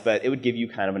compromised, but it would give you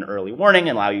kind of an early warning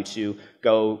and allow you to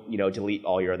go, delete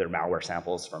all your other malware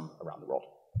samples from around the world.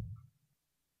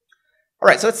 All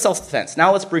right, so it's self-defense.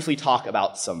 Now let's briefly talk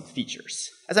about some features.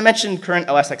 As I mentioned, current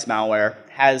OS X malware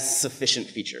has sufficient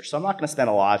features, so I'm not going to spend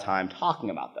a lot of time talking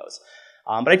about those.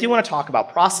 But I do want to talk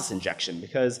about process injection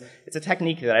because it's a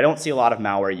technique that I don't see a lot of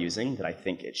malware using that I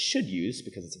think it should use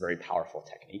because it's a very powerful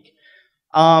technique.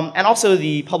 And also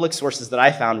the public sources that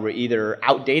I found were either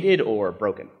outdated or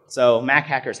broken. So Mac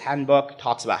Hacker's Handbook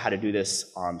talks about how to do this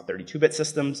on 32-bit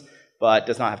systems, but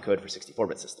does not have code for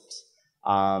 64-bit systems.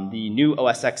 The new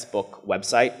OS X book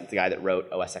website, the guy that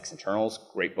wrote OS X Internals,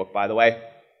 great book by the way,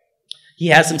 he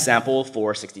has some sample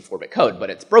for 64-bit code, but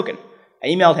it's broken. I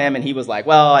emailed him and he was like,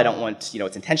 well, I don't want,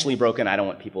 it's intentionally broken. I don't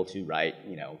want people to write,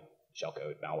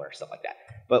 shellcode, malware, stuff like that.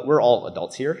 But we're all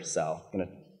adults here, so I'm going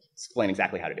to explain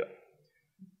exactly how to do it.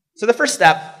 So the first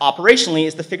step, operationally,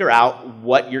 is to figure out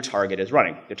what your target is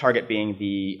running. The target being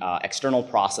the external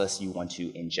process you want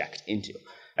to inject into.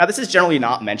 Now, this is generally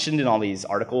not mentioned in all these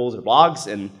articles or blogs,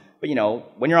 but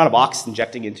when you're on a box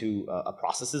injecting into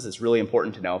processes, it's really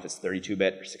important to know if it's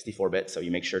 32-bit or 64-bit, so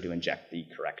you make sure to inject the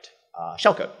correct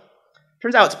shellcode.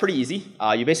 Turns out it's pretty easy.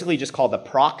 You basically just call the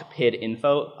proc PID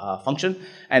info function,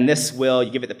 and this will,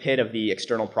 you give it the PID of the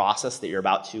external process that you're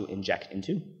about to inject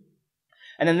into.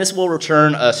 And then this will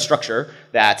return a structure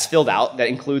that's filled out that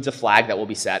includes a flag that will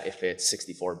be set if it's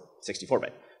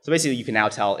 64-bit. So basically you can now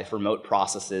tell if remote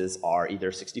processes are either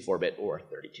 64-bit or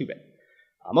 32-bit.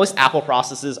 Most Apple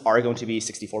processes are going to be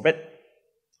 64-bit,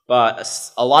 but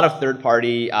a lot of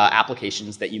third-party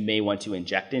applications that you may want to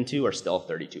inject into are still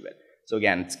 32-bit. So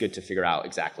again, it's good to figure out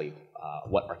exactly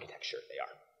what architecture they are.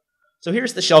 So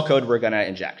here's the shellcode we're going to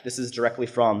inject. This is directly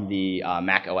from the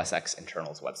Mac OS X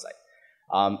internals website.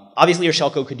 Obviously, your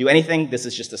shellcode could do anything. This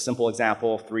is just a simple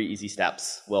example. 3 easy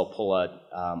steps. We'll pull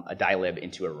a dilib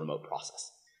into a remote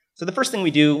process. So the first thing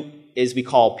we do is we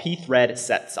call pthread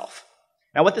set self.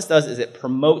 Now what this does is it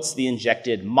promotes the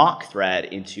injected mock thread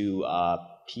into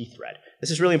pthread. This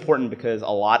is really important because a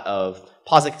lot of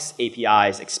POSIX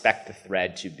APIs expect the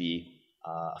thread to be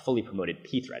a fully promoted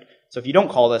pthread. So if you don't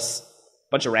call this,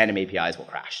 bunch of random APIs will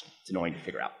crash. It's annoying to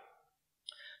figure out.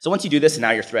 So once you do this, and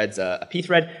now your thread's a P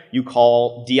thread, you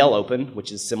call dlopen,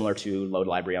 which is similar to load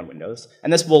library on Windows.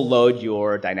 And this will load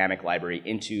your dynamic library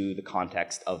into the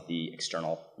context of the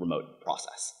external remote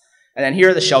process. And then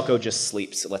here, the shellcode just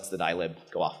sleeps. It lets the dylib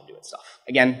go off and do its stuff.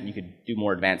 Again, you could do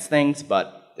more advanced things,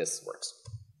 but this works.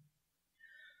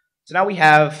 So now we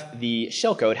have the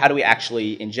shellcode. How do we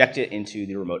actually inject it into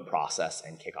the remote process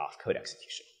and kick off code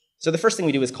execution? So the first thing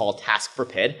we do is call task for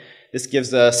PID. This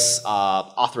gives us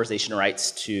authorization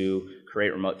rights to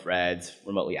create remote threads,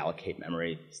 remotely allocate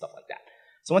memory, stuff like that.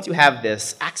 So once you have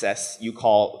this access, you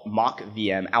call mock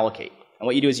VM allocate. And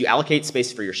what you do is you allocate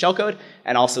space for your shellcode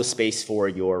and also space for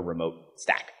your remote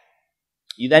stack.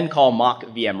 You then call mock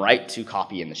VM write to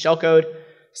copy in the shellcode.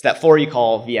 Step 4, you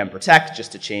call VM protect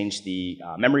just to change the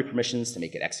memory permissions to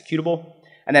make it executable.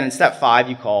 And then in step 5,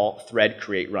 you call thread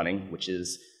create running, which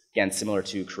is again, similar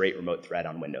to create remote thread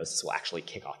on Windows. This will actually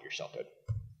kick off your shellcode.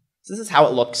 So this is how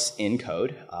it looks in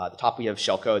code. At the top we have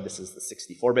shellcode. This is the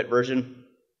 64-bit version.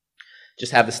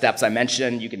 Just have the steps I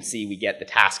mentioned. You can see we get the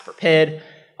task for PID,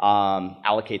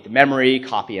 allocate the memory,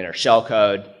 copy in our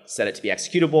shellcode, set it to be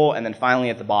executable, and then finally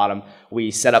at the bottom we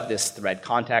set up this thread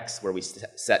context where we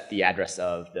set the address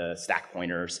of the stack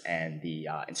pointers and the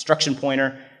instruction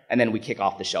pointer, and then we kick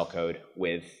off the shellcode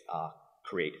with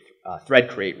thread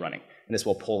create running. And this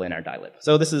will pull in our dylib.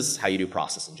 So this is how you do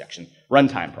process injection,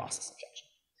 runtime process injection.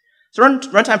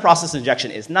 So runtime process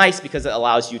injection is nice because it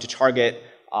allows you to target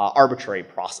arbitrary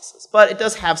processes, but it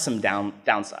does have some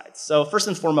downsides. So first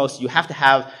and foremost, you have to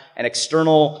have an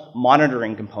external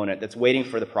monitoring component that's waiting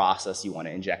for the process you want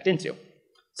to inject into.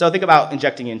 So think about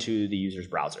injecting into the user's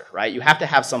browser, right? You have to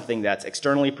have something that's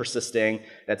externally persisting,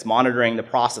 that's monitoring the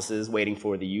processes, waiting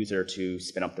for the user to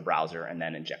spin up the browser and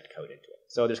then inject code into it.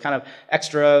 So there's kind of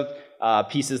extra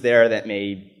pieces there that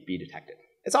may be detected.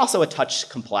 It's also a touch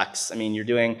complex. I mean, you're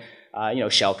doing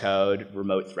shellcode,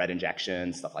 remote thread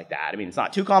injection, stuff like that. I mean, it's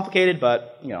not too complicated,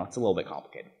 but it's a little bit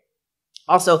complicated.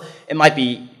 Also, it might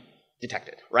be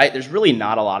detected, right? There's really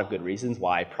not a lot of good reasons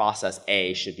why process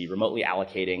A should be remotely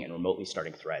allocating and remotely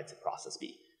starting threads at process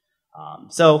B.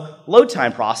 So load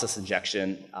time process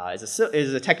injection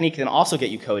is a technique that can also get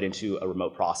you code into a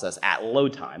remote process at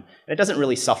load time, and it doesn't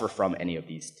really suffer from any of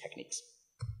these techniques.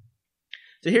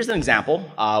 So here's an example.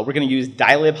 We're going to use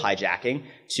dylib hijacking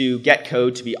to get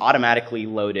code to be automatically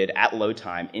loaded at load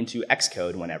time into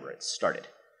Xcode whenever it's started.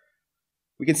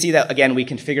 We can see that, again, we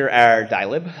configure our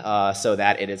dylib so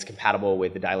that it is compatible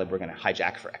with the dylib we're going to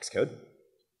hijack for Xcode.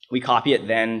 We copy it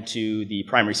then to the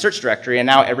primary search directory, and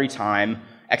now every time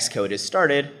Xcode is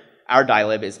started, our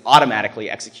dylib is automatically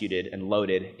executed and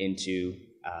loaded into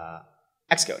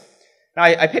Xcode. Now,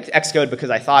 I picked Xcode because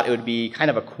I thought it would be kind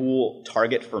of a cool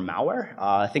target for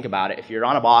malware. Think about it. If you're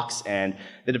on a box and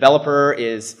the developer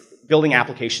is building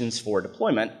applications for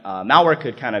deployment, malware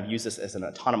could kind of use this as an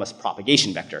autonomous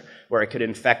propagation vector, where it could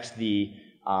infect the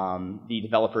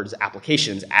developer's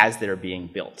applications as they're being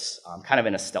built, kind of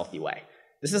in a stealthy way.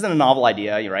 This isn't a novel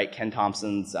idea, right? Ken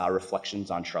Thompson's Reflections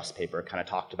on Trust paper kind of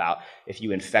talked about if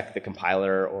you infect the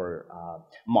compiler or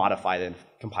modify the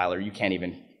compiler, you can't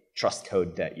even trust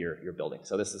code that you're building.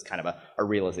 So this is kind of a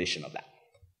realization of that.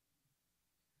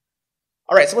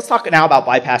 All right, so let's talk now about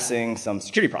bypassing some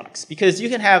security products, because you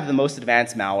can have the most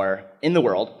advanced malware in the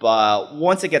world, but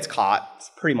once it gets caught, it's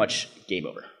pretty much game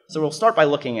over. So we'll start by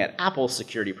looking at Apple's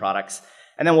security products,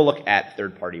 and then we'll look at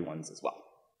third-party ones as well.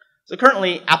 So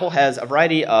currently, Apple has a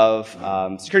variety of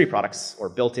security products or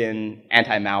built-in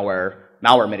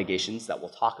anti-malware mitigations that we'll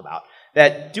talk about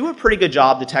that do a pretty good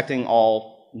job detecting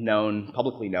all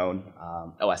publicly known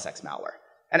OS X malware.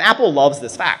 And Apple loves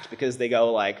this fact because they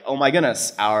go like, oh my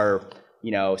goodness, our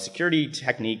security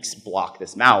techniques block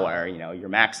this malware. Your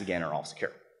Macs again are all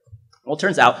secure. Well, it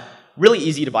turns out really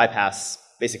easy to bypass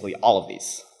basically all of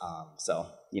these.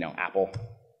 Apple,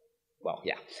 well,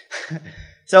 yeah.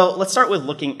 So let's start with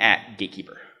looking at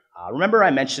Gatekeeper. Remember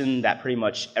I mentioned that pretty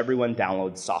much everyone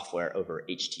downloads software over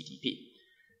HTTP.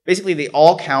 Basically, they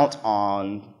all count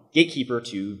on Gatekeeper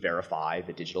to verify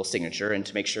the digital signature and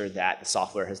to make sure that the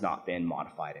software has not been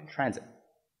modified in transit.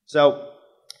 So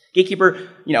Gatekeeper,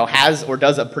 has or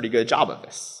does a pretty good job of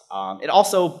this. It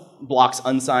also blocks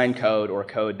unsigned code or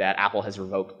code that Apple has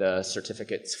revoked the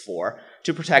certificates for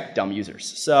to protect dumb users.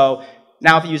 So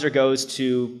now if a user goes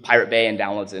to Pirate Bay and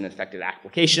downloads an infected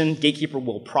application, Gatekeeper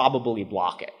will probably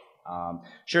block it.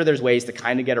 Sure, there's ways to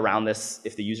kind of get around this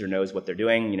if the user knows what they're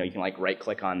doing. You can like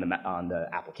right-click on the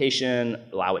application,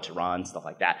 allow it to run, stuff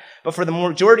like that. But for the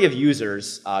majority of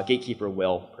users, Gatekeeper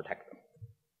will protect them.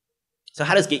 So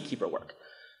how does Gatekeeper work?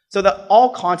 So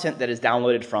all content that is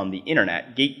downloaded from the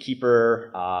internet,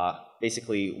 Gatekeeper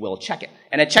basically will check it.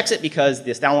 And it checks it because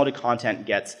this downloaded content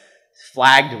gets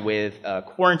flagged with a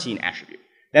quarantine attribute.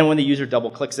 Then when the user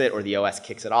double-clicks it or the OS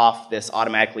kicks it off, this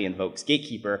automatically invokes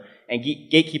Gatekeeper, and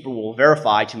Gatekeeper will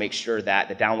verify to make sure that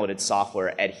the downloaded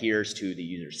software adheres to the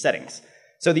user's settings.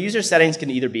 So the user settings can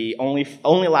either be only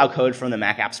allow code from the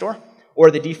Mac App Store, or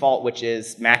the default, which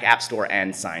is Mac App Store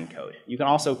and signed code. You can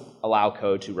also allow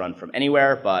code to run from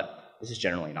anywhere, but this is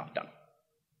generally not done.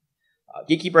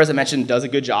 Gatekeeper, as I mentioned, does a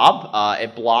good job.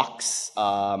 It blocks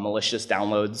malicious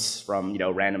downloads from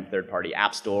random third-party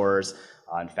app stores,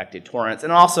 infected torrents,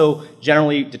 and also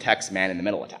generally detects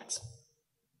man-in-the-middle attacks.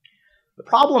 The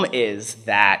problem is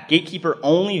that Gatekeeper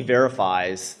only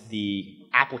verifies the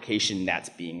application that's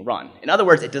being run. In other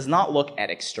words, it does not look at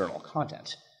external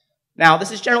content. Now,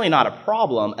 this is generally not a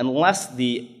problem unless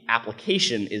the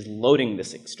application is loading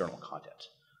this external content.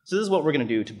 So this is what we're going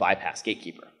to do to bypass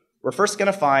Gatekeeper. We're first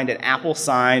going to find an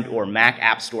Apple-signed or Mac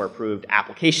App Store-approved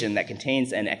application that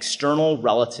contains an external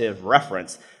relative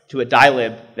reference to a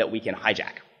dilib that we can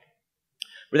hijack.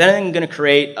 We're then going to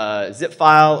create a zip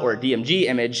file or a DMG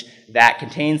image that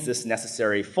contains this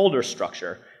necessary folder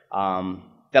structure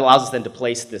that allows us then to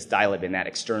place this dilib in that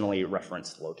externally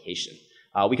referenced location.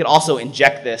 We could also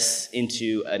inject this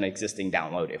into an existing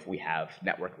download if we have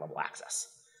network-level access.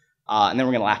 And then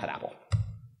we're going to laugh at Apple.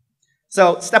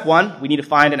 So step one, we need to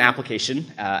find an application,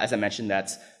 as I mentioned,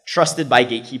 that's trusted by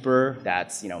Gatekeeper,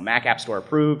 that's Mac App Store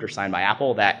approved or signed by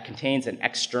Apple, that contains an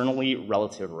externally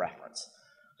relative reference.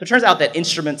 So it turns out that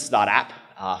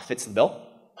instruments.app fits the bill.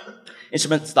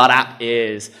 Instruments.app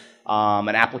is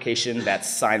an application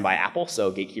that's signed by Apple,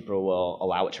 so Gatekeeper will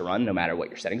allow it to run no matter what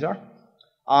your settings are.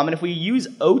 And if we use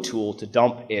OTool to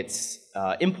dump its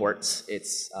imports,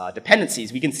 its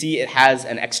dependencies, we can see it has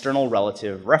an external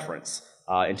relative reference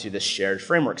into this shared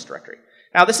frameworks directory.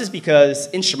 Now, this is because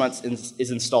Instruments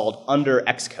is installed under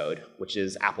Xcode, which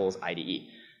is Apple's IDE.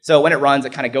 So when it runs,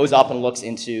 it kind of goes up and looks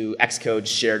into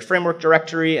Xcode's shared framework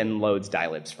directory and loads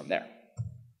dilibs from there.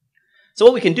 So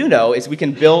what we can do now is we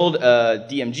can build a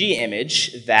DMG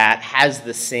image that has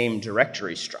the same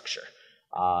directory structure.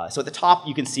 So at the top,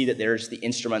 you can see that there's the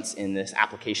instruments in this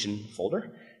application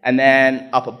folder. And then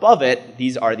up above it,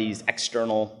 these are these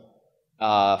external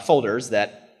folders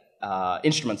that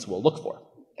instruments will look for.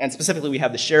 And specifically, we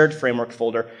have the shared framework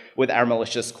folder with our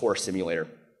malicious core simulator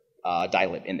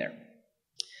dilib in there.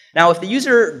 Now, if the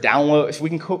user if we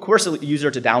can coerce a user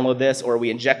to download this, or we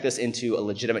inject this into a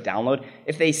legitimate download,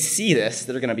 if they see this,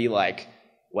 they're going to be like,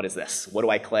 what is this? What do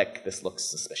I click? This looks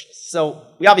suspicious. So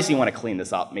we obviously want to clean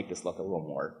this up, make this look a little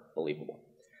more believable.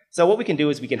 So what we can do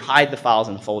is we can hide the files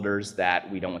and folders that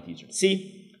we don't want the user to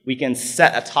see. We can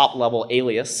set a top-level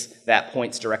alias that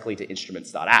points directly to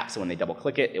instruments.app, so when they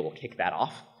double-click it, it will kick that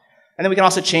off. And then we can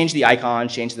also change the icon,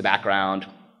 change the background,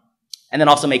 and then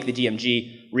also make the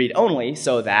DMG read-only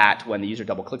so that when the user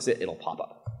double-clicks it, it'll pop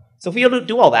up. So if we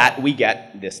do all that, we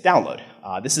get this download.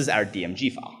 This is our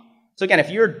DMG file. So again,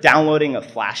 if you're downloading a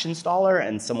Flash installer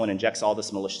and someone injects all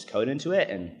this malicious code into it,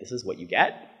 and this is what you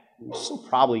get, you're still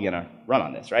probably going to run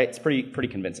on this, right? It's pretty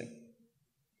convincing.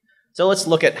 So let's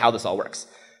look at how this all works.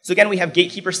 So again, we have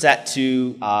Gatekeeper set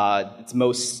to its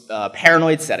most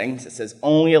paranoid settings. It says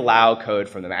only allow code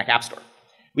from the Mac App Store.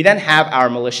 We then have our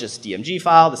malicious DMG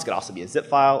file. This could also be a zip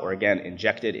file, or again,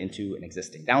 injected into an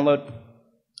existing download.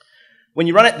 When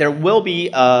you run it, there will be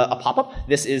a pop-up.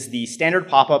 This is the standard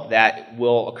pop-up that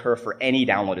will occur for any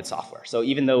downloaded software. So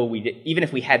even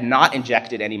if we had not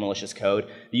injected any malicious code,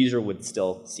 the user would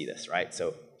still see this, right? So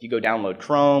if you go download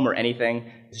Chrome or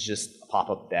anything, it's just a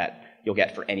pop-up that you'll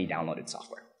get for any downloaded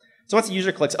software. So once the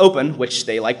user clicks open, which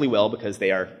they likely will because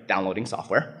they are downloading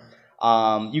software,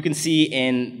 you can see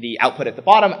in the output at the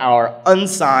bottom, our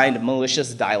unsigned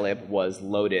malicious dilib was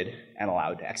loaded and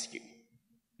allowed to execute.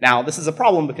 Now, this is a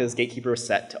problem because Gatekeeper is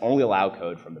set to only allow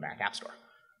code from the Mac App Store.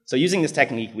 So using this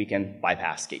technique, we can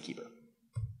bypass Gatekeeper.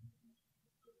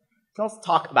 So let's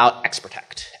talk about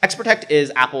XProtect. XProtect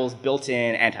is Apple's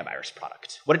built-in antivirus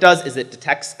product. What it does is it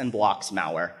detects and blocks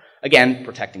malware, again,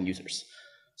 protecting users.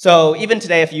 So even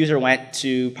today, if a user went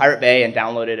to Pirate Bay and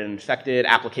downloaded an infected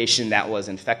application that was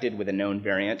infected with a known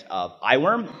variant of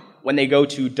eyeworm, when they go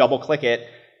to double-click it,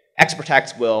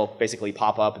 XProtect will basically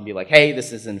pop up and be like, hey,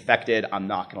 this is infected. I'm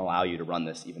not going to allow you to run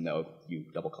this even though you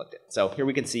double-clicked it. So here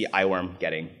we can see eyeworm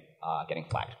getting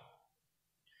flagged.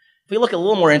 If we look a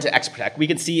little more into XProtect, we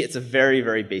can see it's a very,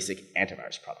 very basic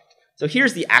antivirus product. So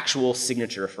here's the actual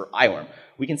signature for eyeworm.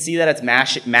 We can see that it's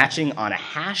matching on a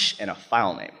hash and a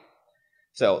file name.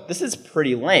 So this is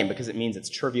pretty lame because it means it's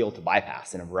trivial to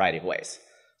bypass in a variety of ways.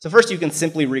 So first, you can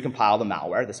simply recompile the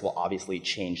malware. This will obviously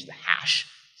change the hash.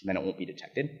 and then it won't be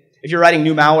detected. If you're writing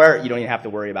new malware, you don't even have to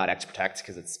worry about XProtect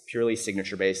because it's purely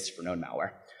signature-based for known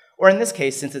malware. Or in this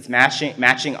case, since it's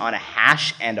matching on a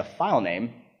hash and a file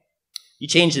name, you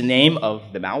change the name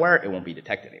of the malware, it won't be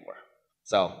detected anymore.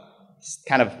 So it's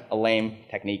kind of a lame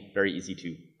technique, very easy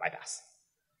to bypass.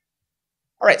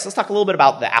 All right, so let's talk a little bit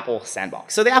about the Apple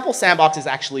Sandbox. So the Apple Sandbox is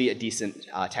actually a decent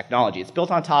technology. It's built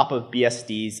on top of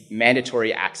BSD's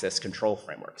mandatory access control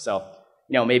framework. So,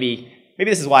 maybe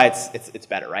this is why it's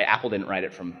better, right? Apple didn't write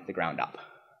it from the ground up.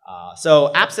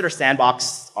 So apps that are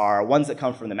sandboxed are ones that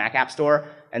come from the Mac App Store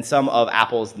and some of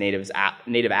Apple's native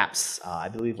apps, I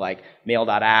believe like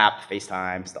Mail.app,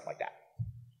 FaceTime, stuff like that.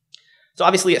 So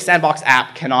obviously a sandbox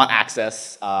app cannot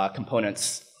access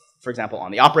components, for example,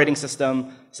 on the operating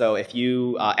system. So if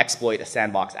you exploit a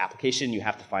sandbox application, you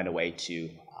have to find a way to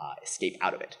escape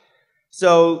out of it.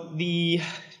 So the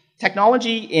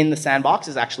technology in the sandbox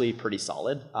is actually pretty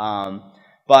solid.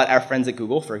 But our friends at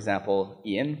Google, for example,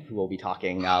 Ian, who will be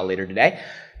talking later today,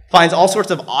 finds all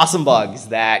sorts of awesome bugs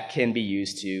that can be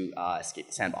used to escape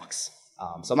the sandbox.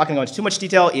 So I'm not going to go into too much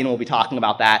detail. Ian will be talking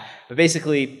about that. But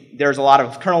basically, there's a lot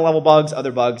of kernel-level bugs,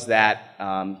 other bugs that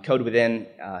code within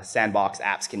sandbox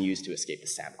apps can use to escape the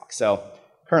sandbox. So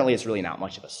currently, it's really not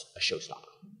much of a showstopper.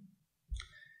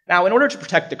 Now, in order to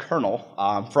protect the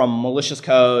kernel from malicious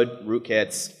code,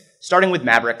 rootkits, starting with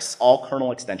Mavericks, all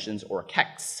kernel extensions or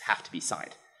KEX have to be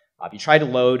signed. If you try to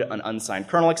load an unsigned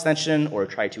kernel extension or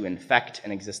try to infect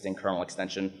an existing kernel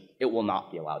extension, it will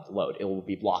not be allowed to load. It will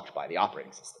be blocked by the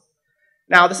operating system.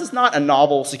 Now, this is not a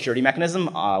novel security mechanism.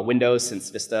 Windows,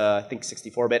 since Vista, I think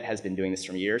 64-bit, has been doing this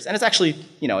for years, and it's actually,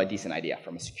 a decent idea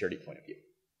from a security point of view.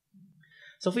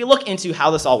 So if we look into how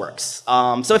this all works,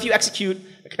 so if you execute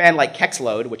a command like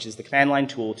kexload, which is the command line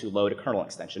tool to load a kernel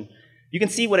extension, you can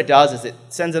see what it does is it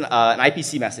sends an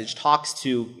IPC message, talks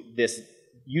to this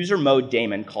user mode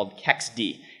daemon called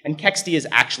kexd, and kexd is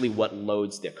actually what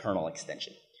loads the kernel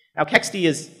extension. Now, kexd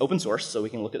is open source, so we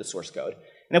can look at the source code.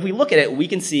 And if we look at it, we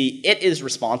can see it is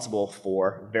responsible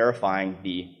for verifying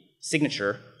the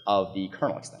signature of the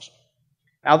kernel extension.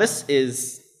 Now, this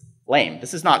is lame.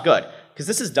 This is not good, because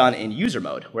this is done in user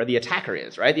mode, where the attacker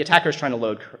is, right? The attacker is trying to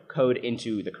load code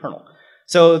into the kernel.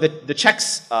 So the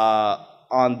checks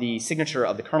on the signature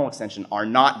of the kernel extension are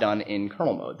not done in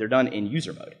kernel mode. They're done in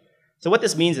user mode. So what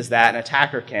this means is that an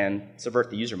attacker can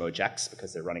subvert the user mode checks,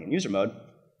 because they're running in user mode,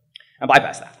 and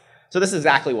bypass that. So this is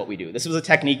exactly what we do. This was a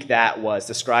technique that was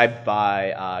described by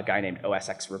a guy named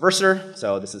OSX Reverser.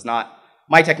 So this is not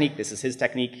my technique. This is his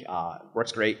technique.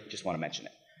 Works great. Just want to mention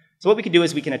it. So what we can do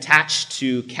is we can attach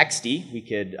to kexd. We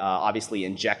could obviously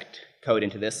inject code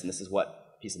into this, and this is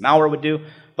what a piece of malware would do.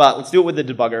 But let's do it with the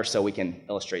debugger so we can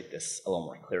illustrate this a little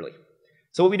more clearly.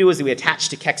 So what we do is we attach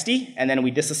to kexd, and then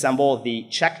we disassemble the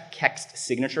check kext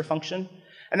signature function.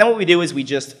 And then what we do is we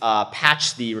just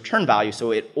patch the return value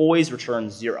so it always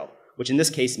returns 0, which in this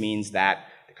case means that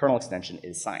the kernel extension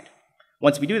is signed.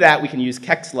 Once we do that, we can use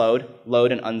kexload,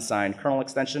 load an unsigned kernel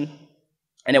extension,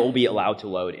 and it will be allowed to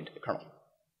load into the kernel.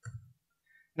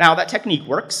 Now, that technique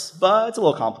works, but it's a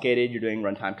little complicated. You're doing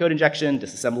runtime code injection,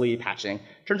 disassembly, patching.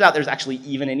 Turns out there's actually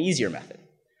even an easier method.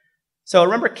 So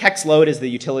remember, kexload is the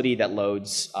utility that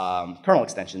loads kernel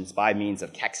extensions by means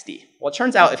of kexd. Well, it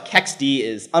turns out if kexd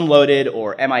is unloaded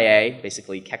or MIA,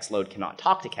 basically kexload cannot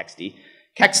talk to kexd,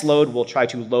 kexload will try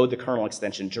to load the kernel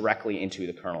extension directly into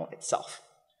the kernel itself.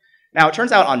 Now, it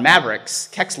turns out on Mavericks,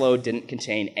 kexload didn't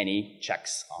contain any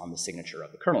checks on the signature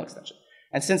of the kernel extension.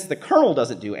 And since the kernel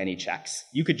doesn't do any checks,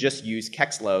 you could just use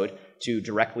kexload to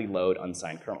directly load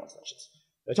unsigned kernel extensions.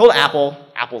 I told Apple,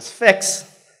 Apple's fix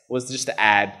was just to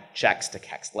add checks to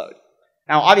kexload.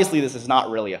 Now, obviously, this is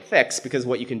not really a fix, because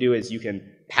what you can do is you can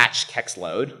patch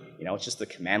kexload. It's just a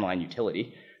command line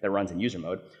utility that runs in user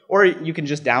mode. Or you can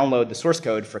just download the source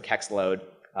code for kexload,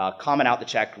 comment out the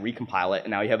check, recompile it,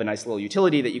 and now you have a nice little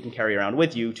utility that you can carry around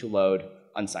with you to load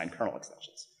unsigned kernel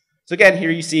extensions. So again,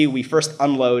 here you see we first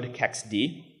unload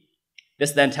kexd.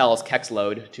 This then tells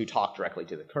kexload to talk directly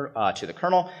to the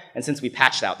kernel, and since we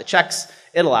patched out the checks,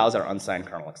 it allows our unsigned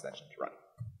kernel extension to run.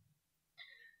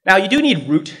 Now, you do need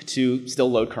root to still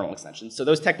load kernel extensions, so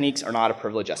those techniques are not a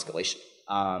privilege escalation.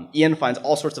 Ian finds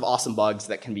all sorts of awesome bugs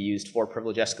that can be used for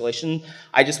privilege escalation.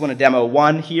 I just want to demo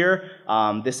one here.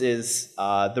 This is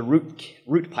the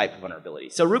root pipe vulnerability.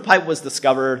 So root pipe was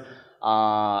discovered,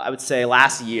 I would say,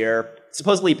 last year,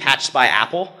 supposedly patched by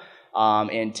Apple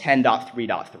in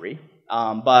 10.3.3.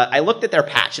 But I looked at their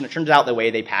patch, and it turns out the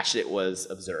way they patched it was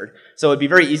absurd. So it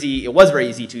was very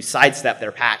easy to sidestep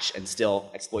their patch and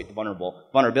still exploit the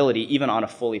vulnerability, even on a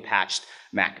fully patched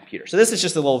Mac computer. So this is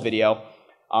just a little video.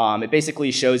 It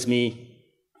basically shows me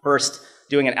first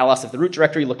doing an ls of the root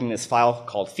directory, looking at this file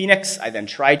called Phoenix. I then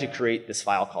tried to create this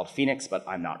file called Phoenix, but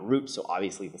I'm not root, so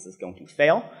obviously this is going to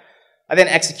fail. I then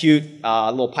execute a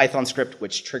little Python script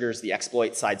which triggers the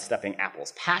exploit sidestepping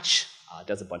Apple's patch,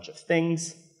 does a bunch of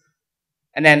things.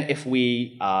 And then if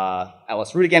we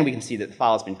ls root again, we can see that the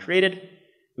file has been created.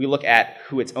 We look at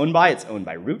who it's owned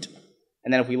by root.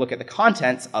 And then if we look at the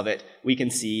contents of it, we can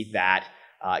see that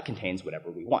it contains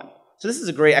whatever we want. So this is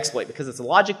a great exploit because it's a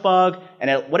logic bug,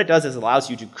 and what it does is it allows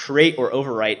you to create or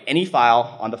overwrite any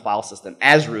file on the file system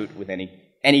as root with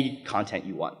any content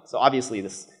you want. So obviously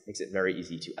this makes it very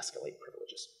easy to escalate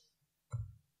privileges.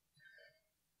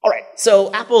 All right,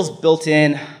 so Apple's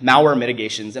built-in malware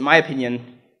mitigations, in my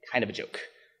opinion, kind of a joke.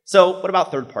 So what about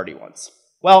third-party ones?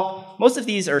 Well, most of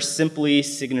these are simply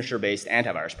signature-based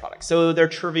antivirus products, so they're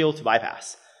trivial to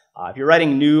bypass. If you're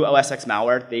writing new OS X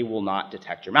malware, they will not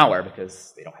detect your malware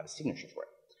because they don't have a signature for it.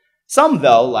 Some,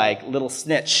 though, like Little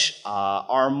Snitch,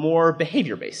 are more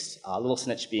behavior-based, Little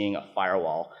Snitch being a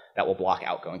firewall that will block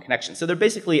outgoing connections. So they're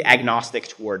basically agnostic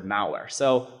toward malware.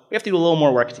 So we have to do a little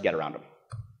more work to get around them.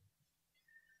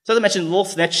 So as I mentioned, Little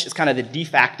Snitch is kind of the de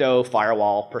facto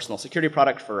firewall personal security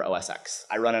product for OS X.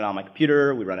 I run it on my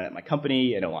computer, we run it at my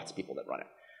company, I know lots of people that run it.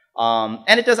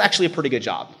 And it does actually a pretty good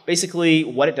job. Basically,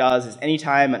 what it does is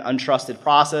anytime an untrusted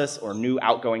process or new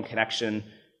outgoing connection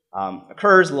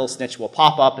occurs, Little Snitch will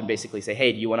pop up and basically say,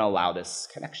 hey, do you want to allow this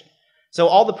connection? So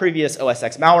all the previous OS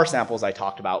X malware samples I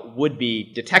talked about would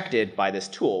be detected by this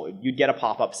tool. You'd get a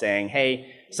pop-up saying,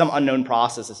 hey, some unknown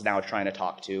process is now trying to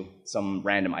talk to some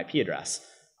random IP address.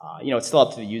 It's still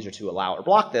up to the user to allow or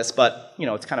block this, but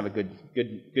it's kind of a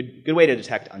good way to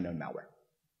detect unknown malware.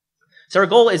 So our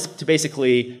goal is to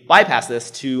basically bypass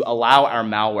this to allow our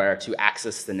malware to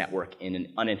access the network in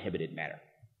an uninhibited manner.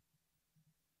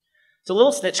 So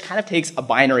Little Snitch kind of takes a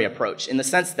binary approach in the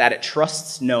sense that it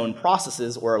trusts known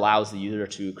processes or allows the user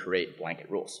to create blanket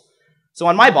rules. So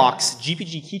on my box,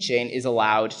 GPG keychain is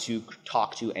allowed to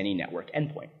talk to any network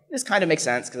endpoint. This kind of makes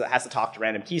sense because it has to talk to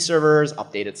random key servers,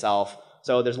 update itself.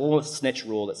 So there's a Little Snitch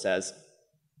rule that says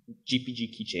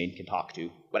GPG keychain can talk to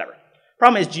whatever.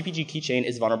 Problem is GPG keychain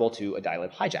is vulnerable to a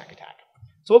dilib hijack attack.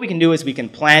 So what we can do is we can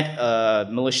plant a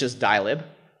malicious dilib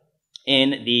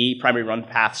in the primary run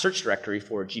path search directory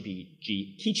for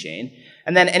GPG keychain,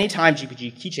 and then anytime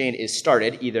GPG keychain is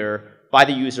started, either by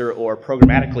the user or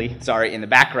programmatically, in the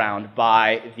background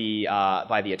by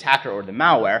the attacker or the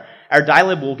malware, our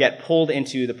dilib will get pulled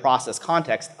into the process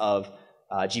context of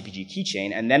GPG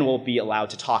keychain, and then we'll be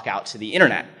allowed to talk out to the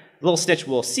internet. Little Snitch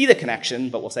will see the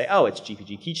connection, but will say, oh, it's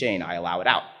GPG keychain, I allow it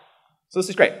out. So this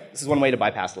is great. This is one way to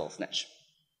bypass Little Snitch.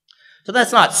 So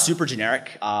that's not super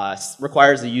generic.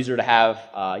 Requires the user to have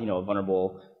a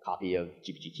vulnerable copy of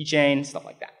GPG keychain, stuff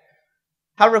like that.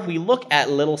 However, if we look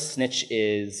at Little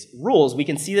Snitch's rules, we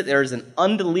can see that there is an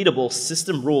undeletable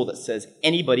system rule that says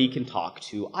anybody can talk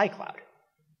to iCloud.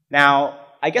 Now,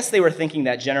 I guess they were thinking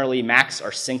that generally Macs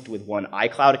are synced with one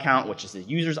iCloud account, which is the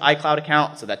user's iCloud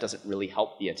account, so that doesn't really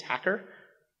help the attacker.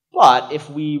 But if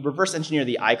we reverse engineer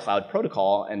the iCloud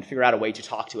protocol and figure out a way to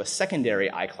talk to a secondary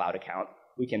iCloud account,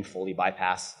 we can fully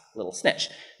bypass Little Snitch.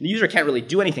 And the user can't really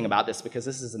do anything about this because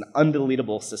this is an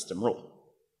undeletable system rule.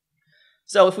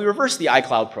 So if we reverse the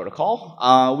iCloud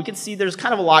protocol, we can see there's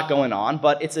kind of a lot going on,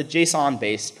 but it's a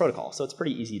JSON-based protocol, so it's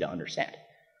pretty easy to understand.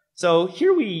 So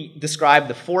here we describe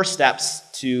the 4 steps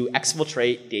to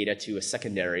exfiltrate data to a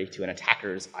secondary, to an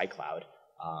attacker's iCloud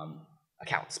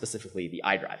account, specifically the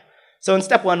iDrive. So in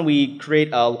step 1, we create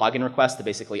a login request to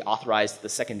basically authorize the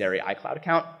secondary iCloud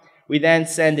account. We then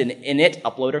send an init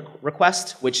upload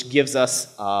request, which gives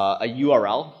us a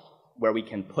URL where we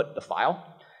can put the file.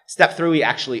 Step 3, we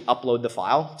actually upload the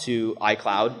file to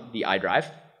iCloud, the iDrive.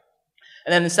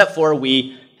 And then in step 4,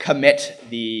 we commit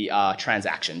the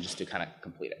transaction just to kind of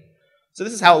complete it. So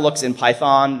this is how it looks in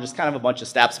Python. There's kind of a bunch of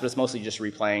steps, but it's mostly just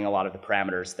replaying a lot of the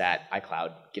parameters that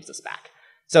iCloud gives us back.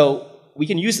 So we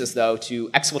can use this, though, to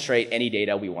exfiltrate any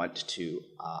data we want to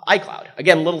iCloud.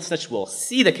 Again, Little Snitch will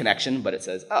see the connection, but it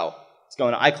says, oh, it's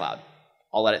going to iCloud.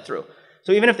 I'll let it through.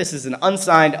 So even if this is an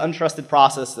unsigned, untrusted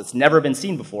process that's never been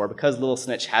seen before, because Little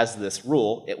Snitch has this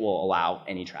rule, it will allow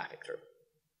any traffic through.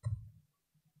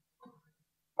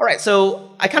 All right,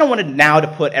 so I kind of wanted now to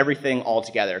put everything all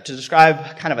together to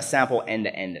describe kind of a sample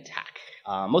end-to-end attack,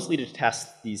 mostly to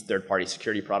test these third-party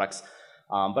security products,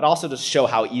 but also to show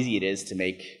how easy it is to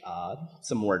make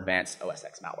some more advanced OS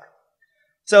X malware.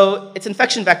 So its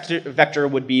infection vector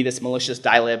would be this malicious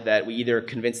dilib that we either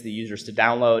convince the users to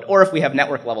download, or if we have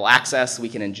network-level access, we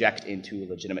can inject into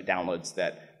legitimate downloads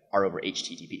that are over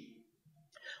HTTP.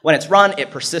 When it's run, it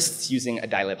persists using a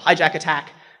dilib hijack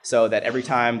attack, so that every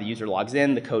time the user logs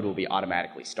in, the code will be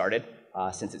automatically started.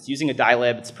 Since it's using a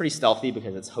dylib, it's pretty stealthy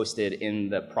because it's hosted in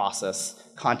the process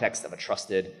context of a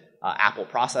trusted Apple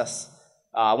process.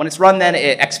 When it's run, then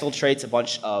it exfiltrates a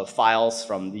bunch of files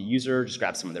from the user, just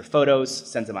grabs some of their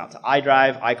photos, sends them out to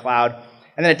iDrive, iCloud,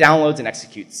 and then it downloads and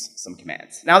executes some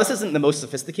commands. Now, this isn't the most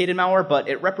sophisticated malware, but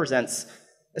it represents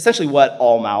essentially what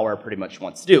all malware pretty much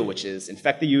wants to do, which is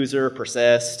infect the user,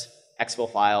 persist,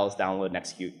 exfil files, download and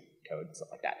execute code, stuff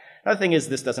like that. Another thing is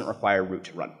this doesn't require root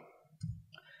to run.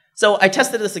 So I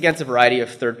tested this against a variety of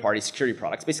third-party security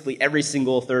products, basically every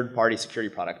single third-party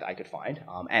security product I could find,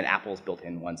 and Apple's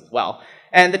built-in ones as well.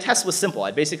 And the test was simple.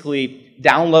 I'd basically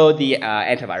download the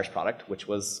antivirus product, which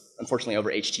was unfortunately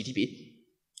over HTTP,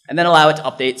 and then allow it to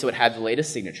update so it had the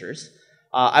latest signatures.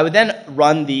 I would then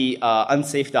run the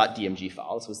unsafe.dmg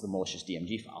file. This was the malicious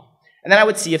DMG file. And then I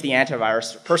would see if the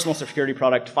antivirus personal security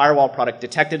product, firewall product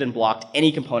detected and blocked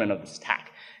any component of this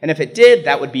attack. And if it did,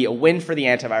 that would be a win for the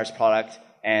antivirus product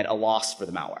and a loss for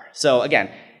the malware. So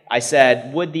again, I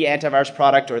said, would the antivirus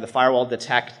product or the firewall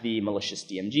detect the malicious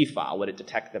DMG file? Would it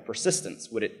detect the persistence?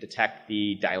 Would it detect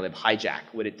the dylib hijack?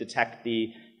 Would it detect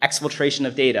the exfiltration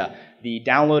of data, the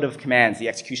download of commands, the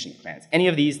execution of commands? Any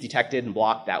of these detected and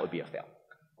blocked, that would be a fail.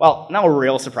 Well, no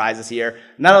real surprises here.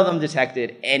 None of them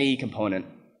detected any component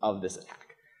of this attack.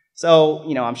 So,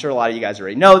 I'm sure a lot of you guys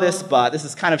already know this, but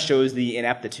this kind of shows the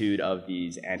ineptitude of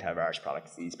these antivirus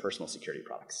products, these personal security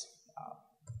products.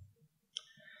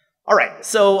 All right,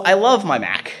 so I love my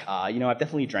Mac. I've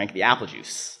definitely drank the apple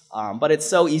juice, but it's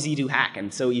so easy to hack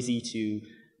and so easy to,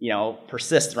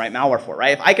 persist and write malware for,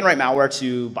 right? If I can write malware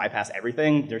to bypass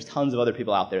everything, there's tons of other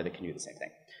people out there that can do the same thing.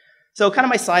 So kind of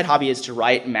my side hobby is to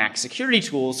write Mac security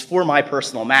tools for my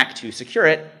personal Mac to secure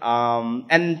it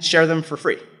and share them for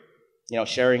free.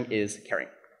 Sharing is caring.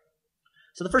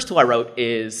 So the first tool I wrote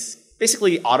is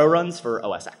basically auto runs for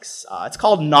OS X. It's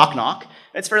called Knock Knock,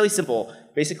 and it's fairly simple.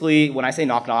 Basically, when I say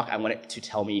knock knock, I want it to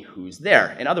tell me who's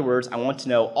there. In other words, I want to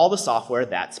know all the software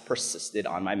that's persisted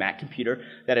on my Mac computer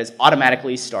that is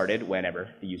automatically started whenever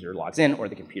the user logs in or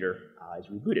the computer is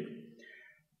rebooted.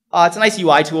 It's a nice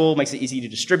UI tool, makes it easy to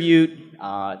distribute.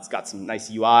 It's got some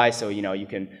nice UI, so you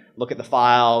can look at the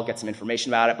file, get some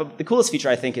information about it. But the coolest feature,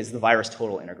 I think, is the virus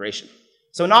total integration.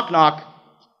 So Knock Knock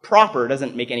proper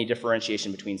doesn't make any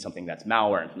differentiation between something that's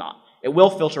malware and not. It will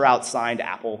filter out signed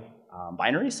Apple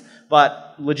binaries,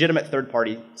 but legitimate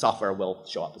third-party software will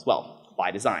show up as well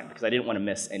by design, because I didn't want to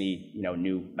miss any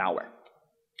new malware.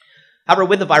 However,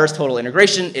 with the virus total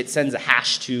integration, it sends a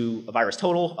hash to a virus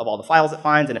total of all the files it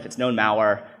finds, and if it's known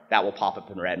malware, that will pop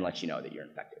up in red and let you know that you're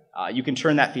infected. You can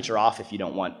turn that feature off if you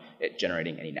don't want it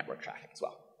generating any network traffic as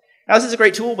well. Now, this is a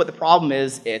great tool, but the problem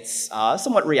is it's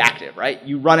somewhat reactive, right?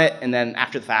 You run it, and then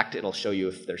after the fact, it'll show you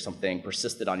if there's something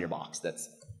persisted on your box that's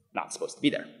not supposed to be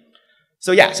there.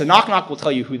 So yeah, so Knock Knock will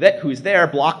tell you who's there.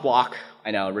 Block Block,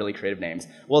 I know, really creative names,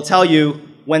 will tell you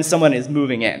when someone is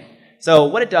moving in. So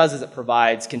what it does is it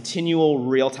provides continual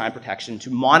real-time protection to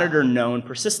monitor known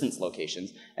persistence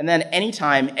locations. And then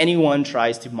anytime anyone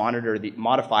tries to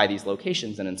modify these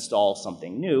locations and install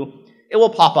something new, it will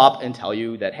pop up and tell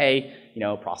you that, hey,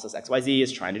 process XYZ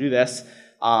is trying to do this,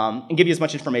 and give you as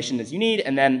much information as you need,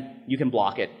 and then you can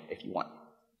block it if you want.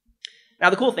 Now,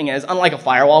 the cool thing is, unlike a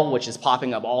firewall, which is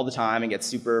popping up all the time and gets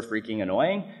super freaking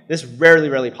annoying, this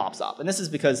rarely pops up. And this is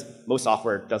because most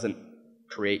software doesn't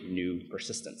create new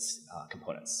persistence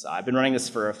components. I've been running this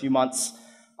for a few months,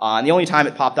 and the only time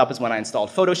it popped up is when I installed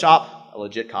Photoshop, a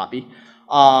legit copy,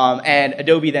 and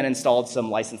Adobe then installed some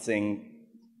licensing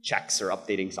checks or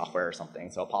updating software or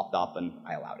something, so it popped up and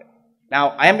I allowed it. Now,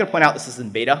 I am going to point out this is in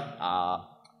beta,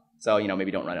 so maybe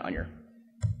don't run it on your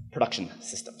production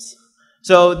systems.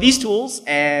 So these tools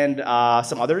and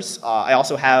some others, I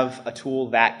also have a tool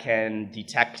that can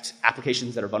detect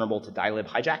applications that are vulnerable to dylib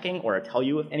hijacking, or tell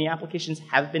you if any applications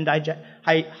have been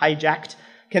hijacked,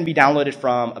 can be downloaded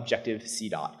from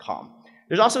objectivec.com.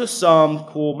 There's also some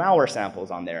cool malware samples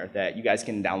on there that you guys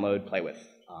can download, play with.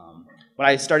 When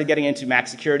I started getting into Mac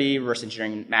security, reverse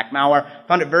engineering Mac malware, I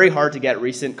found it very hard to get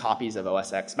recent copies of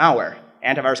OS X malware.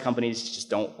 Antivirus companies just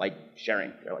don't like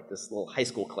sharing. They're like this little high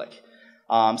school clique.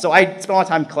 So I spent a lot of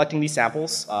time collecting these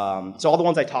samples. So all the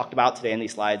ones I talked about today in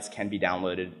these slides can be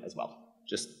downloaded as well.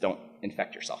 Just don't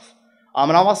infect yourself.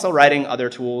 And I'm also writing other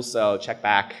tools, so check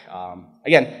back.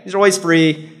 Again, these are always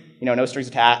free, no strings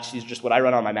attached. These are just what I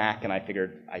run on my Mac, and I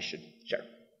figured I should share.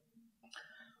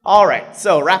 All right,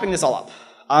 so wrapping this all up.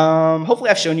 Hopefully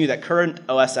I've shown you that current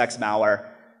OS X malware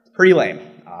is pretty lame.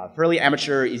 Fairly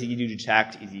amateur, easy to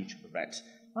detect, easy to prevent.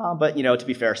 But to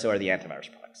be fair, so are the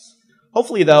antivirus products.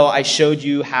 Hopefully, though, I showed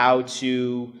you how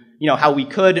to, how we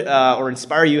could, or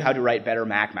inspire you how to write better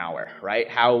Mac malware, right?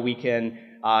 How we can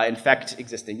infect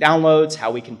existing downloads,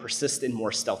 how we can persist in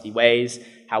more stealthy ways,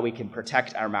 how we can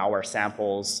protect our malware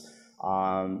samples,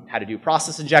 how to do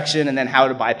process injection, and then how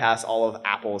to bypass all of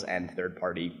Apple's and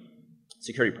third-party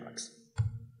security products.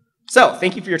 So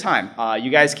thank you for your time.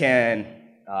 You guys can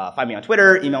find me on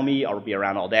Twitter, email me, I'll be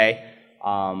around all day,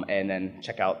 and then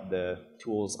check out the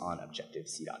tools on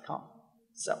objectivec.com.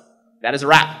 So that is a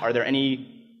wrap. Are there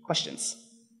any questions?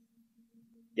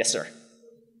 Yes, sir.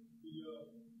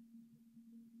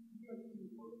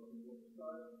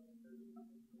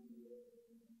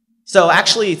 So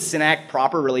actually, Synack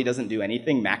proper really doesn't do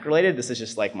anything Mac-related. This is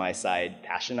just like my side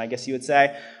passion, I guess you would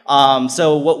say.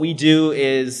 So what we do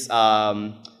is,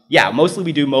 mostly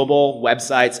we do mobile,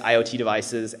 websites, IoT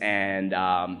devices, and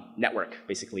network,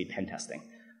 basically pen testing.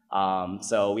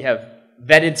 So we have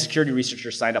vetted security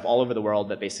researchers signed up all over the world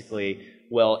that basically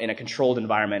will, in a controlled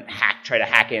environment, try to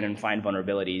hack in and find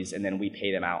vulnerabilities, and then we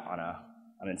pay them out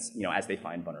as they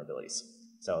find vulnerabilities.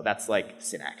 So that's like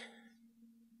Synack.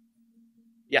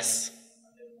 Yes?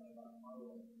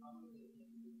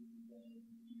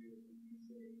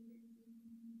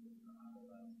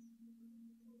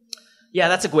 Yeah,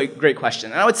 that's a great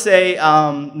question. And I would say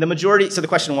the majority, so the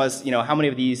question was, how many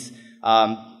of these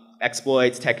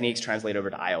exploits, techniques translate over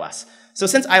to iOS? So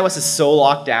since iOS is so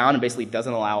locked down and basically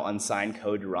doesn't allow unsigned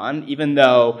code to run, even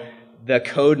though the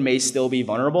code may still be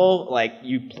vulnerable, like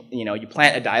you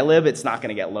plant a dilib, it's not going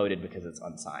to get loaded because it's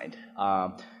unsigned.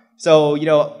 So,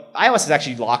 iOS is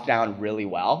actually locked down really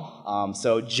well.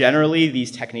 So generally, these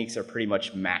techniques are pretty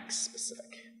much Mac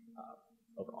specific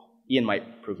overall. Ian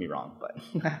might prove me wrong, but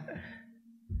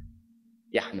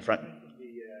yeah, in the front.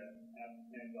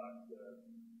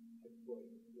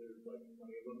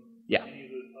 Yeah.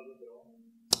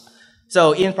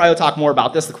 So Ian probably will talk more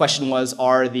about this. The question was,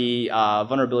 are the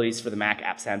vulnerabilities for the Mac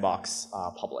App Sandbox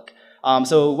public?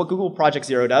 So what Google Project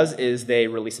Zero does is they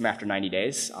release them after 90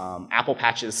 days. Apple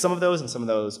patches some of those, and some of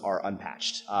those are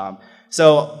unpatched.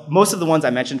 So most of the ones I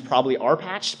mentioned probably are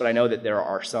patched, but I know that there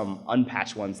are some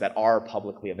unpatched ones that are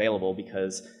publicly available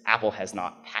because Apple has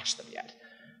not patched them yet.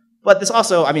 But this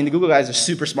also, the Google guys are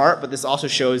super smart, but this also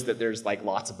shows that there's like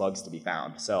lots of bugs to be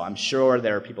found. So I'm sure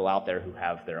there are people out there who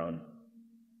have their own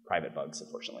private bugs,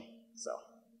 unfortunately. So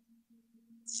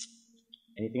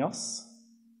anything else?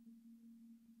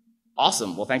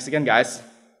 Awesome. Well, thanks again, guys.